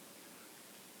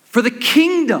for the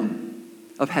kingdom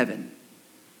of heaven.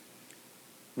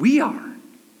 We are.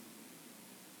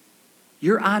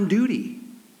 You're on duty.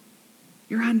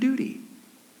 You're on duty.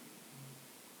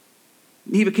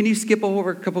 Neva, can you skip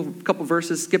over a couple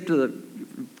verses? Skip to the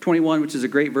 21, which is a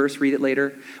great verse. Read it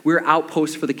later. We're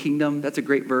outposts for the kingdom. That's a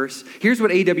great verse. Here's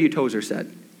what A.W. Tozer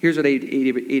said. Here's what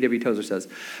A.W. Tozer says.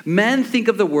 "Men think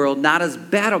of the world not as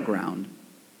battleground,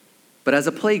 but as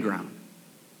a playground.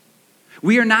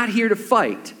 We are not here to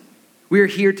fight. We are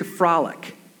here to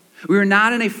frolic. We are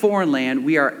not in a foreign land.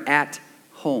 We are at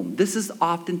home." This is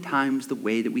oftentimes the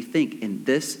way that we think, and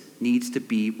this needs to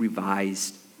be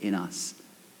revised in us.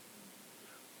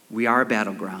 We are a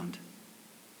battleground.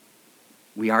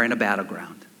 We are in a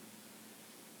battleground.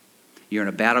 You're in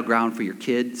a battleground for your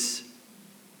kids.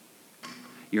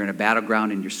 You're in a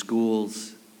battleground in your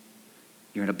schools.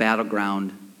 You're in a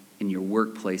battleground in your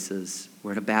workplaces.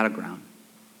 We're in a battleground.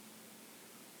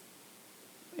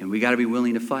 And we got to be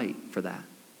willing to fight for that.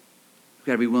 We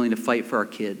got to be willing to fight for our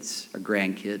kids, our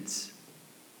grandkids.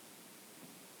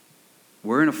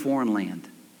 We're in a foreign land.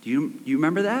 Do you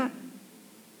remember that?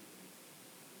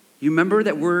 You remember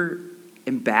that we're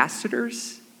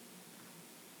ambassadors?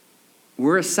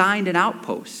 We're assigned an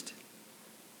outpost.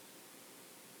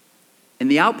 And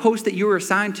the outpost that you were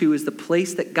assigned to is the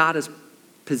place that God has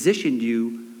positioned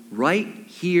you right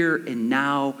here and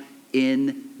now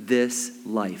in this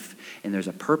life. And there's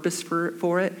a purpose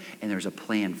for it, and there's a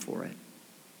plan for it.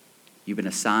 You've been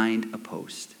assigned a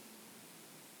post.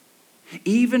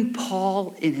 Even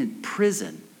Paul in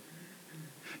prison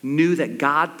knew that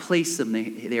God placed them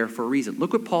there for a reason.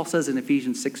 Look what Paul says in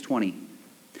Ephesians 6:20.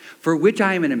 "For which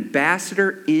I am an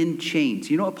ambassador in chains."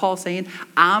 You know what Paul's saying?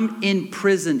 I'm in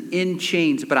prison, in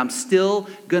chains, but I'm still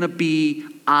going to be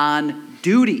on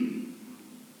duty.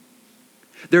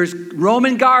 There's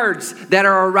Roman guards that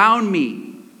are around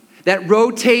me that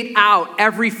rotate out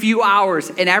every few hours.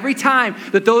 And every time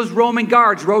that those Roman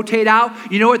guards rotate out,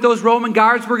 you know what those Roman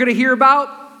guards were going to hear about?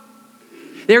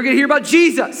 They were going to hear about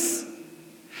Jesus.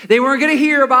 They weren't going to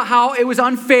hear about how it was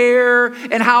unfair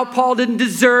and how Paul didn't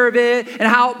deserve it and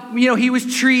how, he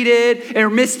was treated or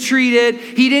mistreated.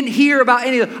 He didn't hear about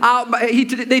any of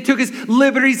that. They took his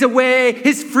liberties away,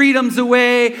 his freedoms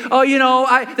away.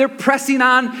 They're pressing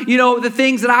on, the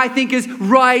things that I think is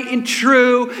right and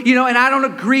true, and I don't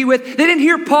agree with. They didn't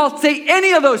hear Paul say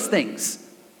any of those things.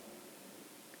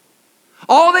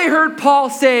 All they heard Paul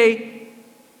say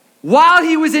while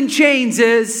he was in chains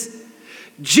is,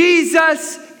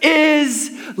 Jesus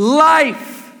is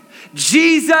life.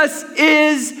 Jesus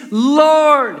is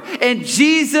Lord. And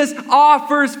Jesus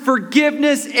offers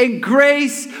forgiveness and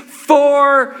grace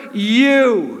for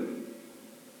you.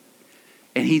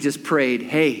 And he just prayed,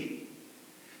 hey.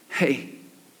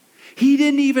 He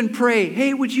didn't even pray,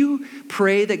 hey, would you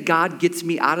pray that God gets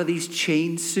me out of these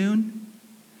chains soon?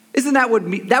 Isn't that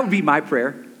that would be my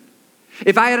prayer?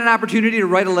 If I had an opportunity to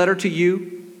write a letter to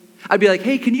you, I'd be like,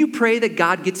 hey, can you pray that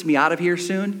God gets me out of here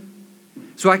soon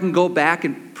so I can go back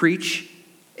and preach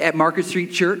at Market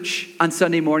Street Church on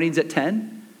Sunday mornings at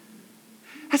 10?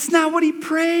 That's not what he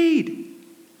prayed.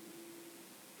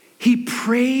 He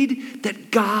prayed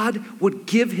that God would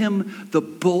give him the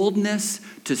boldness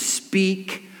to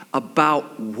speak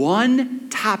about one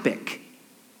topic,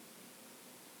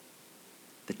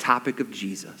 the topic of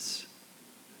Jesus,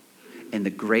 and the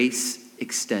grace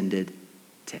extended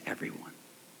to everyone.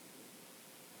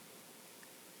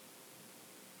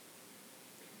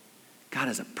 God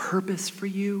has a purpose for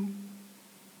you.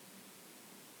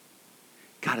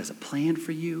 God has a plan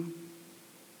for you.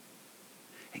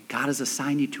 And God has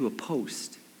assigned you to a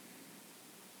post.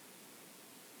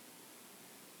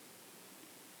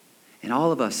 And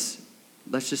all of us,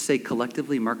 let's just say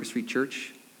collectively, Market Street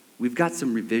Church, we've got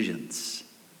some revisions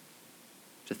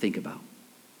to think about.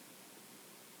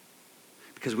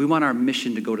 Because we want our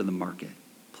mission to go to the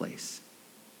marketplace.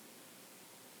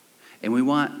 And we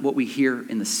want what we hear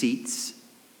in the seats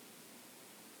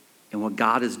and what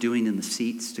God is doing in the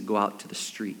seats to go out to the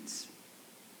streets.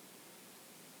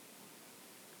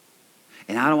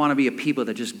 And I don't want to be a people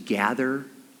that just gather,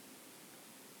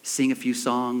 sing a few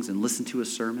songs, and listen to a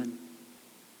sermon.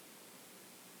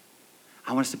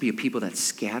 I want us to be a people that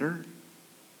scatter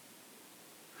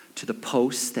to the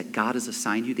posts that God has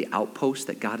assigned you, the outposts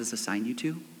that God has assigned you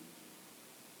to,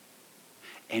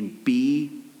 and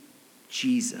be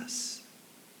Jesus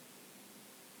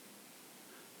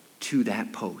to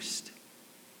that post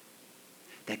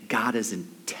that God has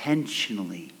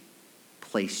intentionally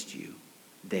placed you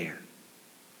there.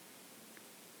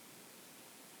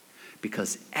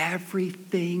 Because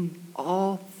everything,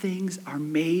 all things are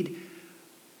made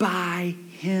by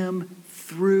him,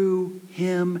 through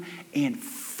him, and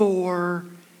for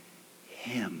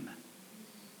him.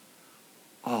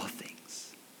 All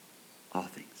things. All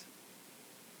things.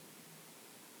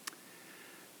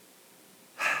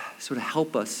 So to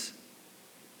help us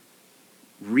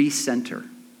recenter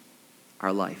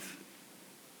our life,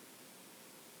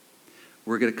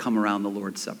 we're going to come around the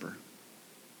Lord's Supper.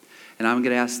 And I'm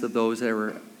going to ask those that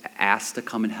were asked to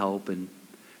come and help and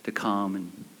to come.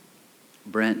 And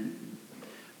Brent,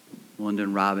 Linda,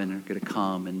 and Robin are going to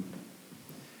come. And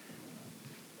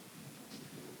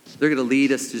they're going to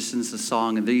lead us just into the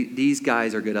song. And these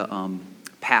guys are going to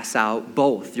pass out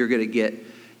both. You're going to get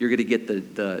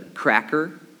the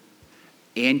cracker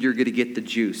and you're going to get the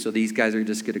juice. So these guys are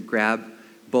just going to grab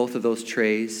both of those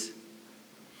trays.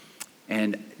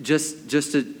 And just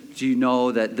to you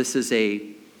know that this is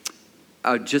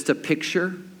just a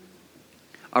picture,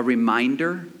 a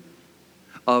reminder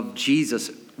of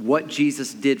Jesus, what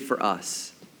Jesus did for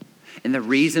us. And the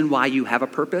reason why you have a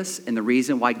purpose, and the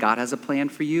reason why God has a plan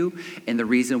for you, and the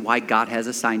reason why God has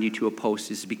assigned you to a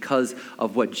post is because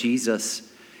of what Jesus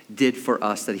did for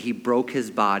us, that he broke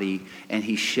his body and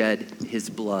he shed his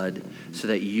blood so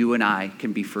that you and I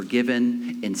can be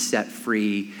forgiven and set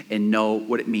free and know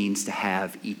what it means to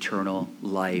have eternal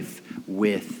life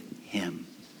with him.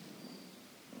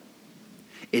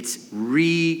 It's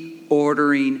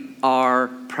reordering our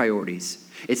priorities.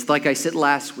 It's like I said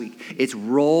last week, it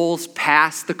rolls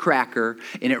past the cracker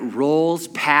and it rolls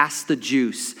past the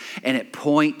juice and it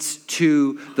points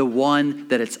to the one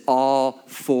that it's all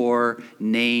for,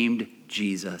 named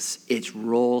Jesus. It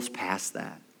rolls past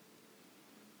that.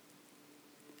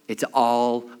 It's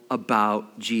all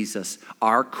about Jesus. At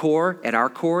our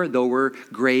core, though we're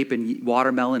grape and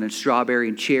watermelon and strawberry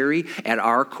and cherry, at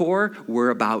our core, we're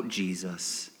about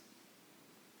Jesus.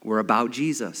 We're about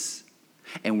Jesus.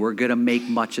 And we're going to make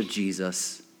much of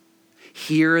Jesus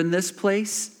here in this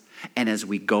place and as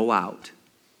we go out.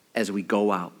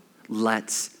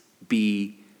 Let's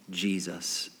be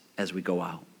Jesus as we go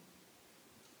out.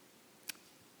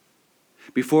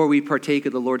 Before we partake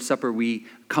of the Lord's Supper, we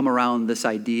come around this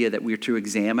idea that we're to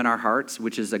examine our hearts,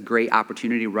 which is a great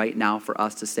opportunity right now for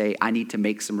us to say, I need to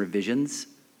make some revisions.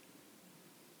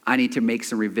 I need to make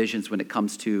some revisions when it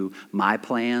comes to my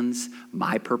plans,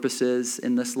 my purposes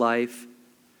in this life,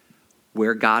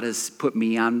 where God has put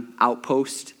me on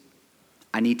outpost.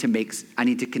 I need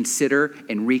to consider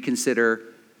and reconsider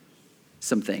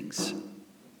some things.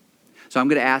 So I'm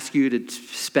going to ask you to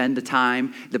spend the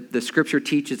time. The scripture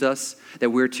teaches us that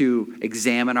we're to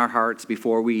examine our hearts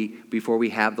before we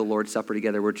have the Lord's Supper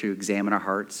together. We're to examine our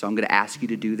hearts. So I'm going to ask you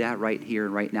to do that right here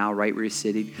and right now, right where you're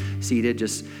seated.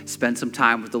 Just spend some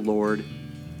time with the Lord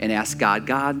and ask God,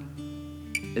 God,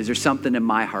 is there something in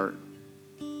my heart?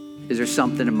 Is there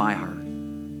something in my heart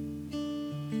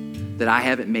that I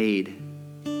haven't made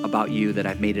about you, that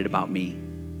I've made it about me?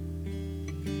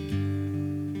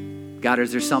 God,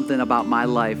 is there something about my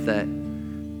life that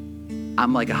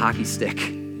I'm like a hockey stick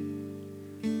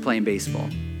playing baseball?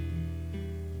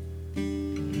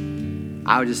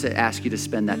 I would just ask you to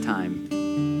spend that time.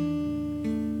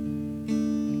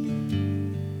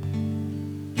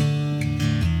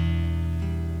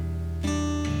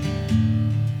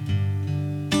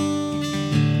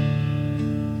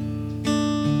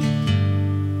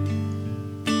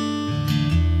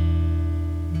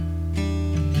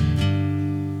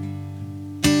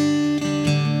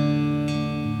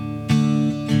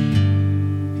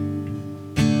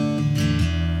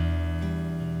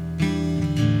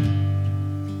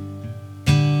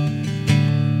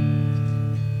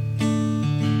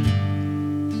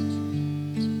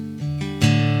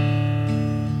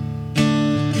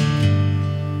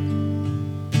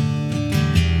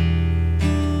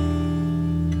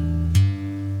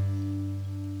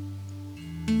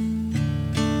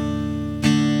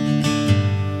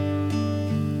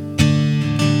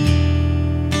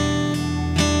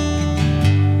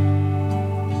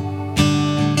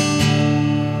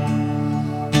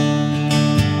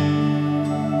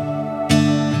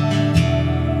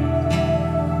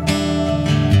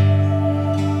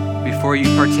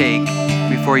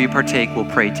 Before you partake, we'll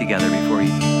pray together before you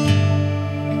do.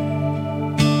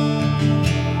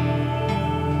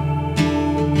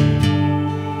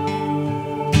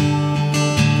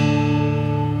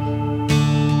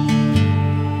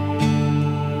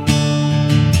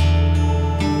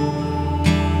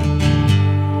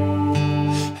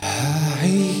 I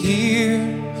hear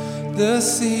the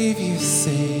Savior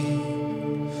say,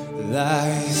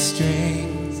 thy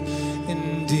strength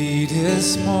indeed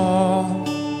is small.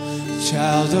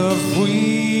 Child of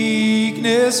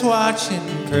weakness, watch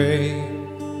and pray.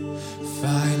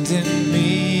 Find in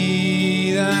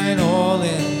me thine all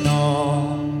in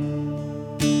all.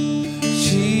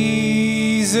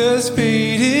 Jesus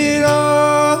paid it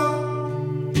all.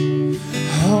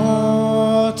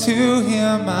 All to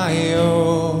him I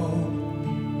owe.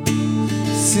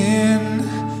 Sin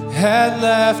had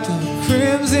left a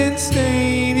crimson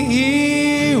stain.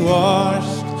 He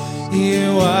washed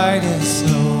it white as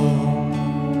snow.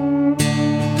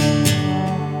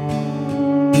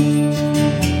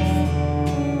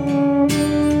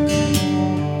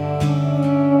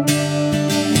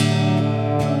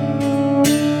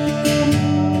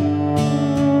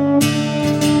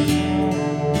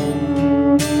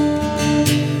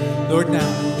 Lord,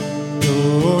 now,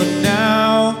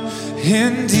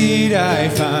 indeed I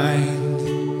find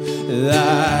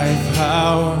thy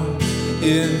power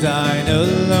in thine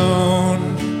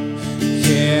alone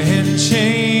can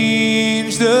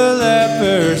change the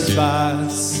leper's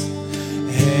spots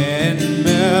and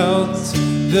melt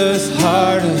this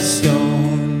heart of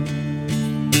stone.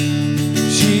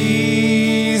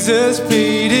 Jesus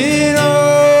paid it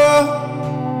all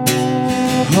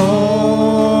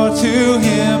to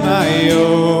him I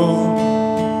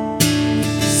owe.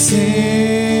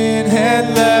 Sin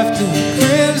had left a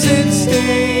crimson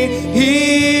stain.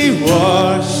 He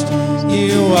washed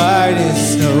you white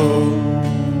as snow.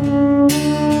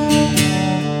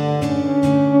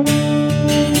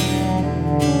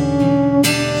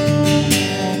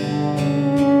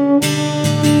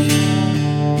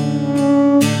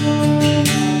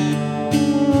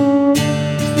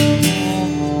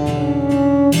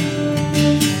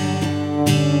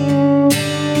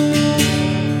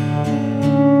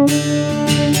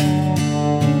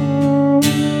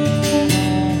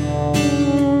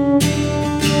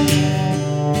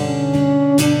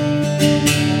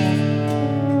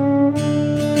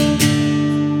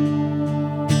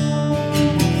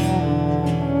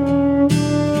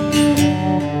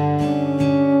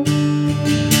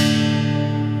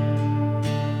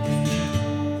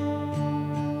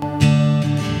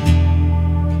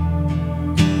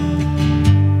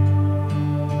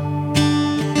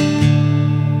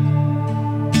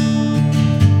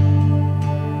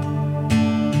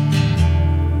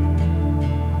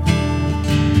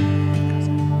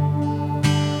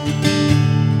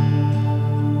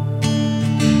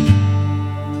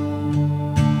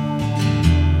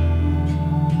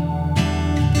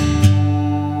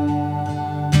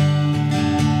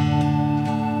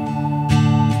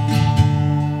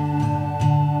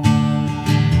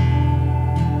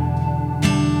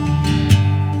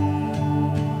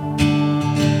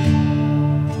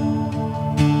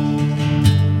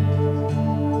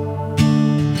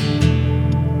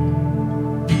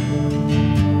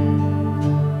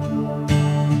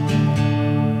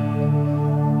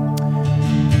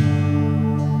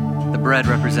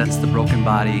 represents the broken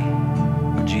body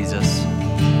of Jesus,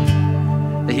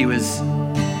 that he was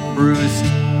bruised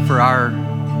for our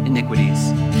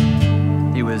iniquities.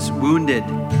 He was wounded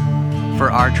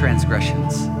for our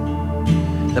transgressions.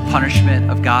 The punishment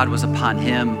of God was upon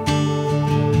him,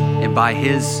 and by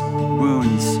his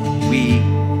wounds we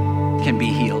can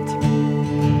be healed.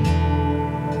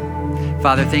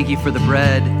 Father, thank you for the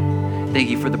bread. Thank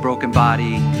you for the broken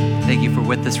body. Thank you for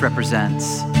what this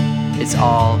represents. It's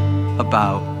all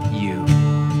about you.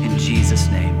 In Jesus'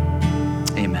 name,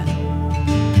 amen.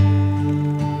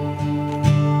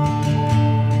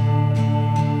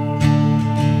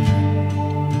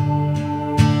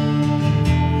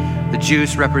 The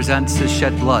juice represents his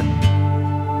shed blood.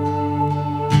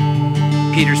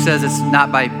 Peter says it's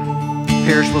not by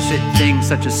perishable things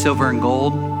such as silver and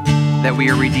gold that we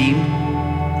are redeemed,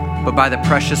 but by the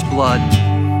precious blood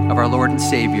of our Lord and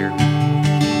Savior.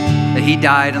 That he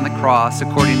died on the cross,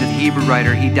 according to the Hebrew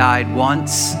writer, he died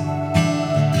once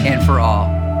and for all.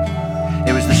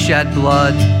 It was the shed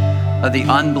blood of the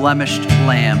unblemished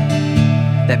Lamb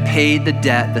that paid the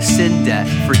debt, the sin debt,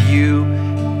 for you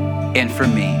and for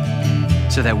me,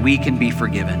 so that we can be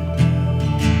forgiven.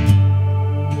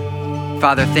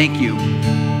 Father, thank you.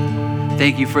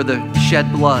 Thank you for the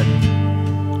shed blood.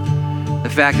 The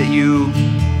fact that you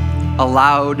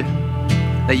allowed,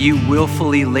 that you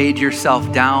willfully laid yourself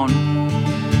down.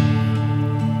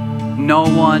 No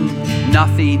one,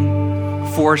 nothing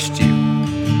forced you.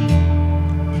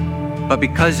 But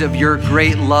because of your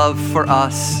great love for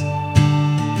us,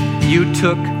 you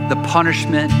took the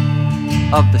punishment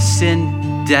of the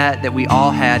sin debt that we all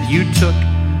had. You took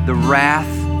the wrath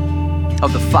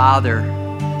of the Father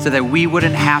so that we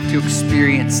wouldn't have to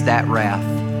experience that wrath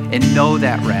and know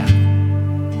that wrath.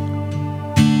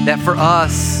 That for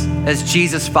us, as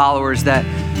Jesus followers, that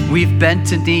we've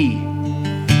bent a knee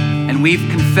and we've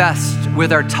confessed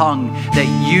with our tongue that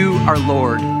you are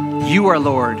Lord. You are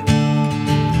Lord.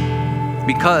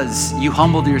 Because you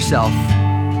humbled yourself.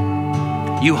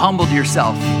 You humbled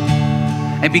yourself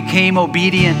and became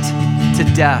obedient to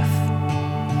death,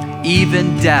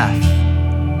 even death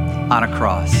on a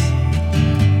cross.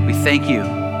 We thank you.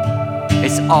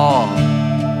 It's all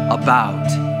about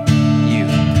you.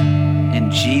 In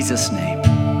Jesus' name,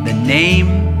 the name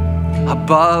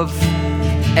above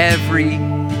every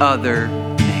other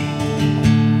name.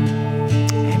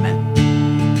 Amen.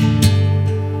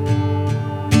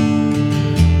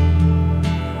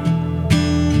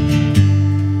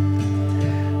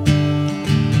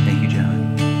 Thank you,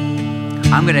 John.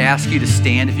 I'm going to ask you to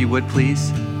stand, if you would,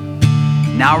 please.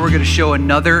 Now we're going to show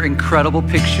another incredible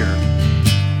picture.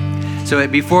 So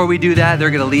before we do that, they're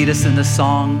going to lead us in this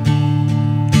song,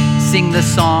 sing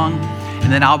this song,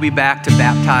 and then I'll be back to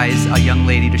baptize a young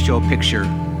lady to show a picture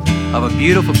of a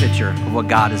beautiful picture of what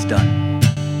God has done.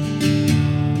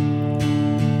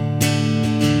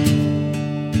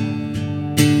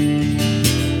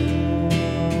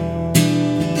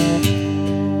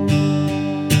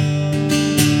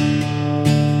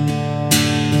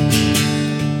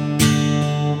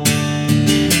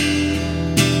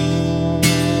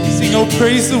 Oh,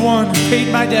 praise the one who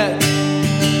paid my debt.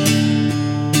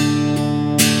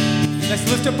 Let's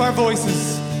lift up our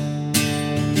voices,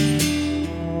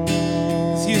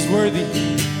 'cause he is worthy.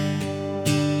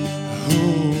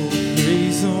 Oh,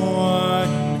 praise the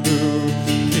one who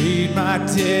paid my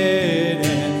debt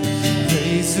and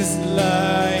raised his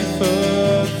life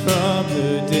up from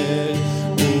the dead.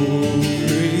 Oh,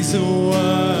 praise the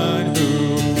one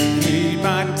who paid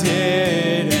my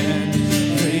debt and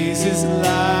raised his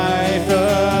life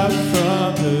up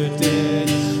from the dead.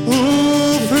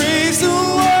 Oh, praise the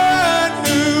one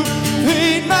who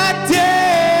paid my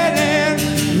debt and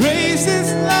raised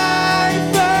his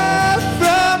life up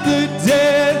from the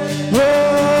dead.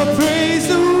 Oh, praise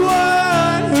the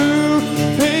one who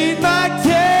paid my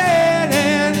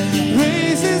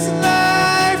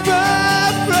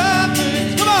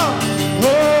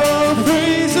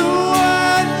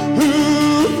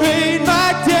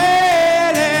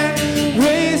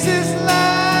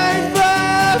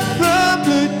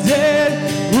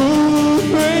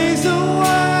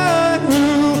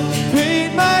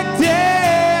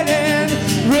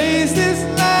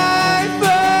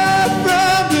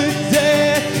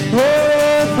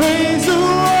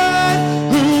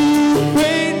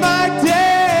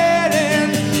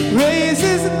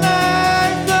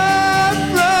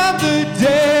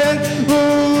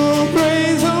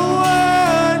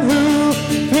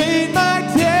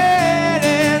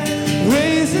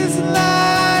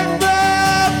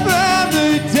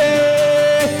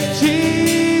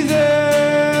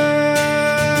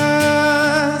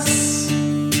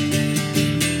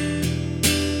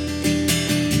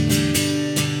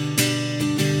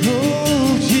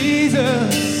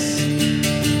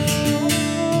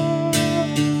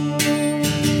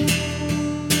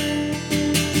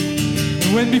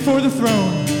stand before the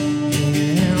throne.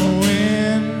 And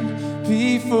when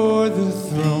before the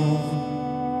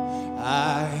throne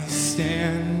I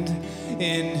stand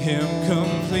in him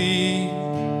complete.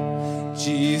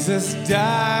 Jesus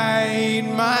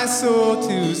died my soul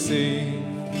to save.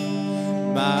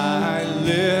 My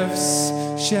lips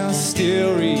shall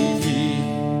still repeat.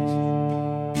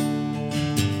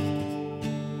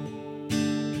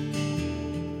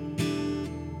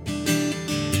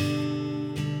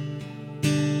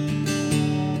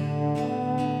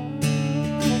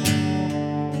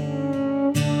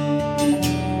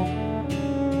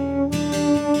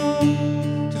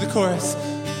 To the chorus.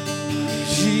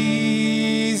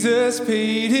 Jesus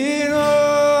paid it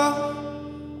all.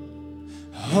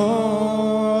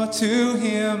 Oh, to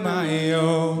him I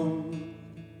owe.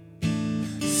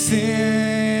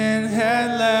 Sin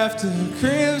had left a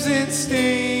crimson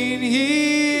stain.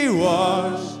 He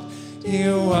washed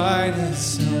it white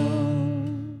as snow.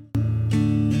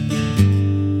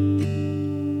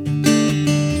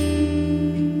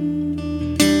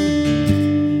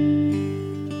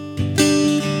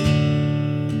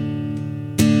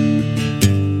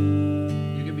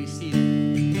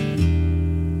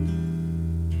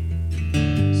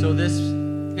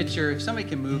 If somebody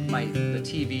can move the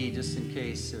TV just in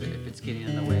case if it's getting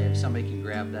in the way, if somebody can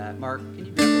grab that. Mark, can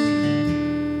you grab the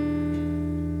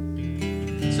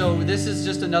TV? So this is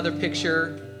just another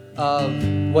picture of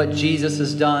what Jesus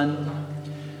has done.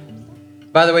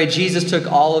 By the way, Jesus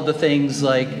took all of the things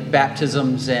like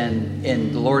baptisms and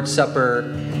the Lord's Supper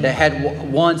that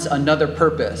had once another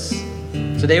purpose.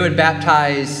 So they would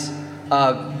baptize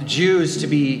Gentiles to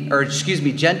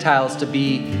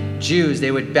be Jews. They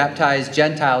would baptize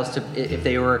Gentiles if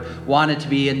they wanted to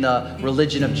be in the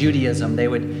religion of Judaism. They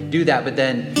would do that. But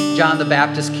then John the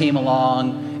Baptist came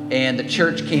along and the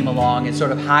church came along and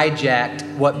sort of hijacked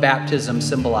what baptism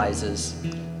symbolizes.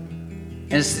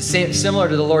 And it's similar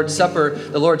to the Lord's Supper.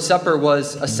 The Lord's Supper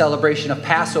was a celebration of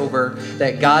Passover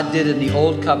that God did in the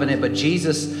Old Covenant, but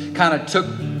Jesus kind of took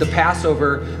the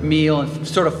Passover meal and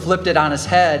sort of flipped it on his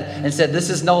head and said, this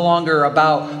is no longer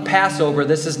about Passover,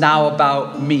 this is now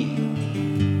about me.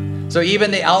 So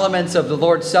even the elements of the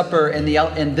Lord's Supper and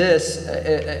this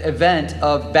event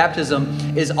of baptism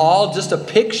is all just a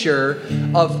picture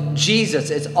of Jesus.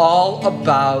 It's all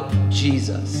about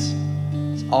Jesus.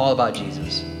 It's all about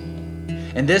Jesus.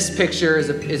 And this picture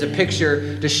is a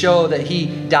picture to show that he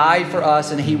died for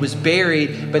us and he was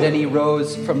buried, but then he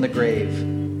rose from the grave.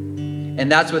 And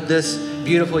that's what this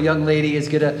beautiful young lady is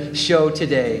going to show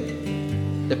today.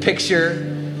 The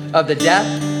picture of the death,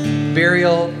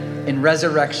 burial, and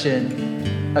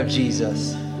resurrection of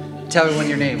Jesus. Tell everyone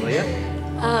your name, will you?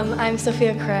 I'm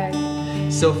Sophia Craig.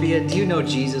 Sophia, do you know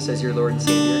Jesus as your Lord and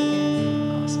Savior?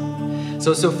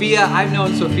 So Sophia, I've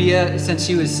known Sophia since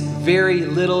she was very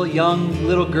young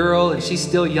little girl, and she's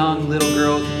still young little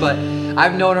girl, but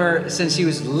I've known her since she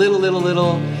was little,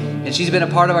 and she's been a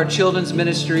part of our children's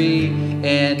ministry,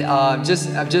 and I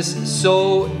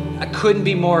couldn't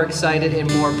be more excited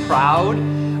and more proud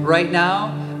right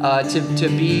now to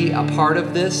be a part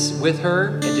of this with her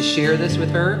and to share this with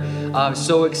her.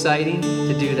 So exciting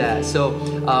to do that. So,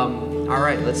 all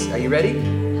right, are you ready?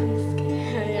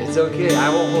 It's okay. I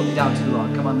won't hold you down too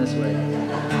long. Come on this way.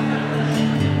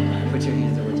 Put your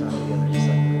hands over top together, just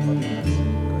like Go ahead.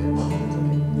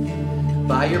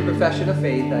 By your profession of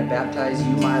faith, I baptize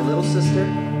you, my little sister,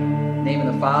 in the name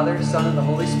of the Father, Son, and the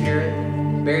Holy Spirit,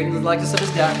 buried in the likeness of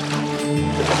his death,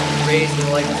 raised in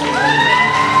the likeness of his resurrection.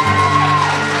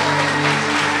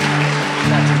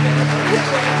 Not too bad.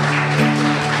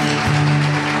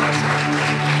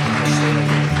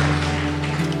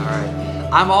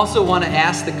 I also want to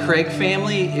ask the Craig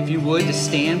family, if you would, to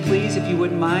stand, please, if you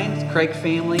wouldn't mind. Craig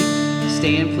family,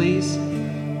 stand, please.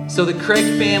 So the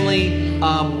Craig family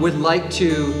would like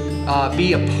to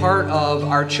be a part of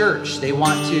our church. They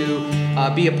want to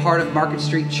be a part of Market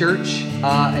Street Church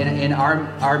and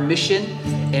our mission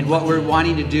and what we're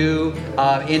wanting to do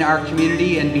in our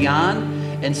community and beyond.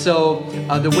 And so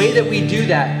the way that we do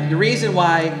that, the reason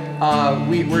why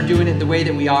we're doing it the way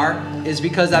that we are is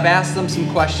because I've asked them some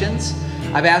questions.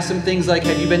 I've asked them things like,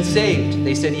 have you been saved?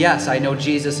 They said, yes, I know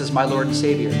Jesus as my Lord and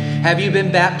Savior. Have you been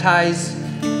baptized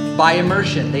by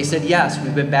immersion? They said, yes,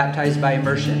 we've been baptized by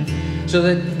immersion. So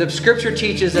the scripture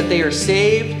teaches that they are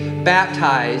saved,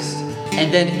 baptized,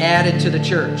 and then added to the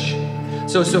church.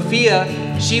 So Sophia,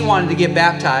 she wanted to get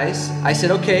baptized. I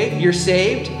said, okay, you're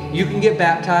saved. You can get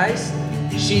baptized.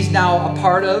 She's now a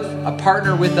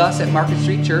partner with us at Market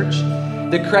Street Church.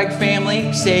 the Craig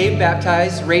family, saved,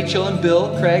 baptized. Rachel and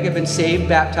Bill Craig have been saved,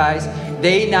 baptized.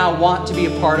 They now want to be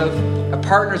a part of,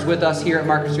 partners with us here at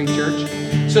Market Street Church.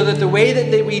 So that the way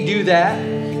that we do that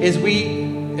is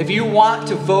if you want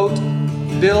to vote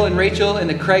Bill and Rachel and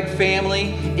the Craig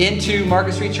family into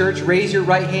Market Street Church, raise your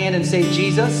right hand and say,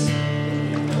 Jesus.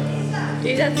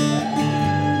 Jesus.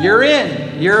 You're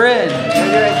in.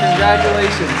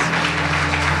 Congratulations.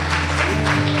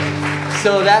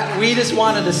 So that we just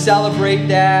wanted to celebrate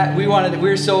that.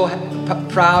 We're so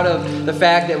proud of the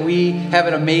fact that we have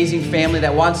an amazing family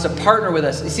that wants to partner with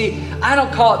us. You see, I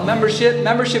don't call it membership.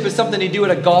 Membership is something you do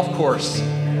at a golf course.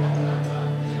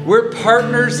 We're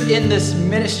partners in this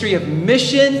ministry of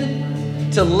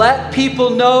mission to let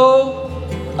people know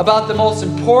about the most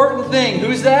important thing.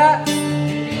 Who's that?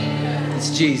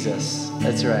 It's Jesus.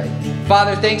 That's right.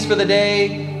 Father, thanks for the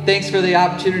day. Thanks for the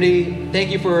opportunity.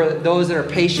 Thank you for those that are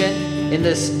patient in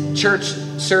this church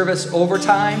service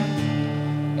overtime.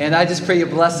 And I just pray you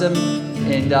bless them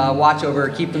and watch over,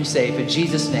 keep them safe. In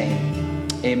Jesus' name,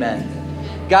 amen.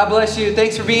 God bless you.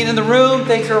 Thanks for being in the room.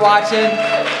 Thanks for watching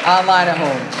online at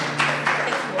home.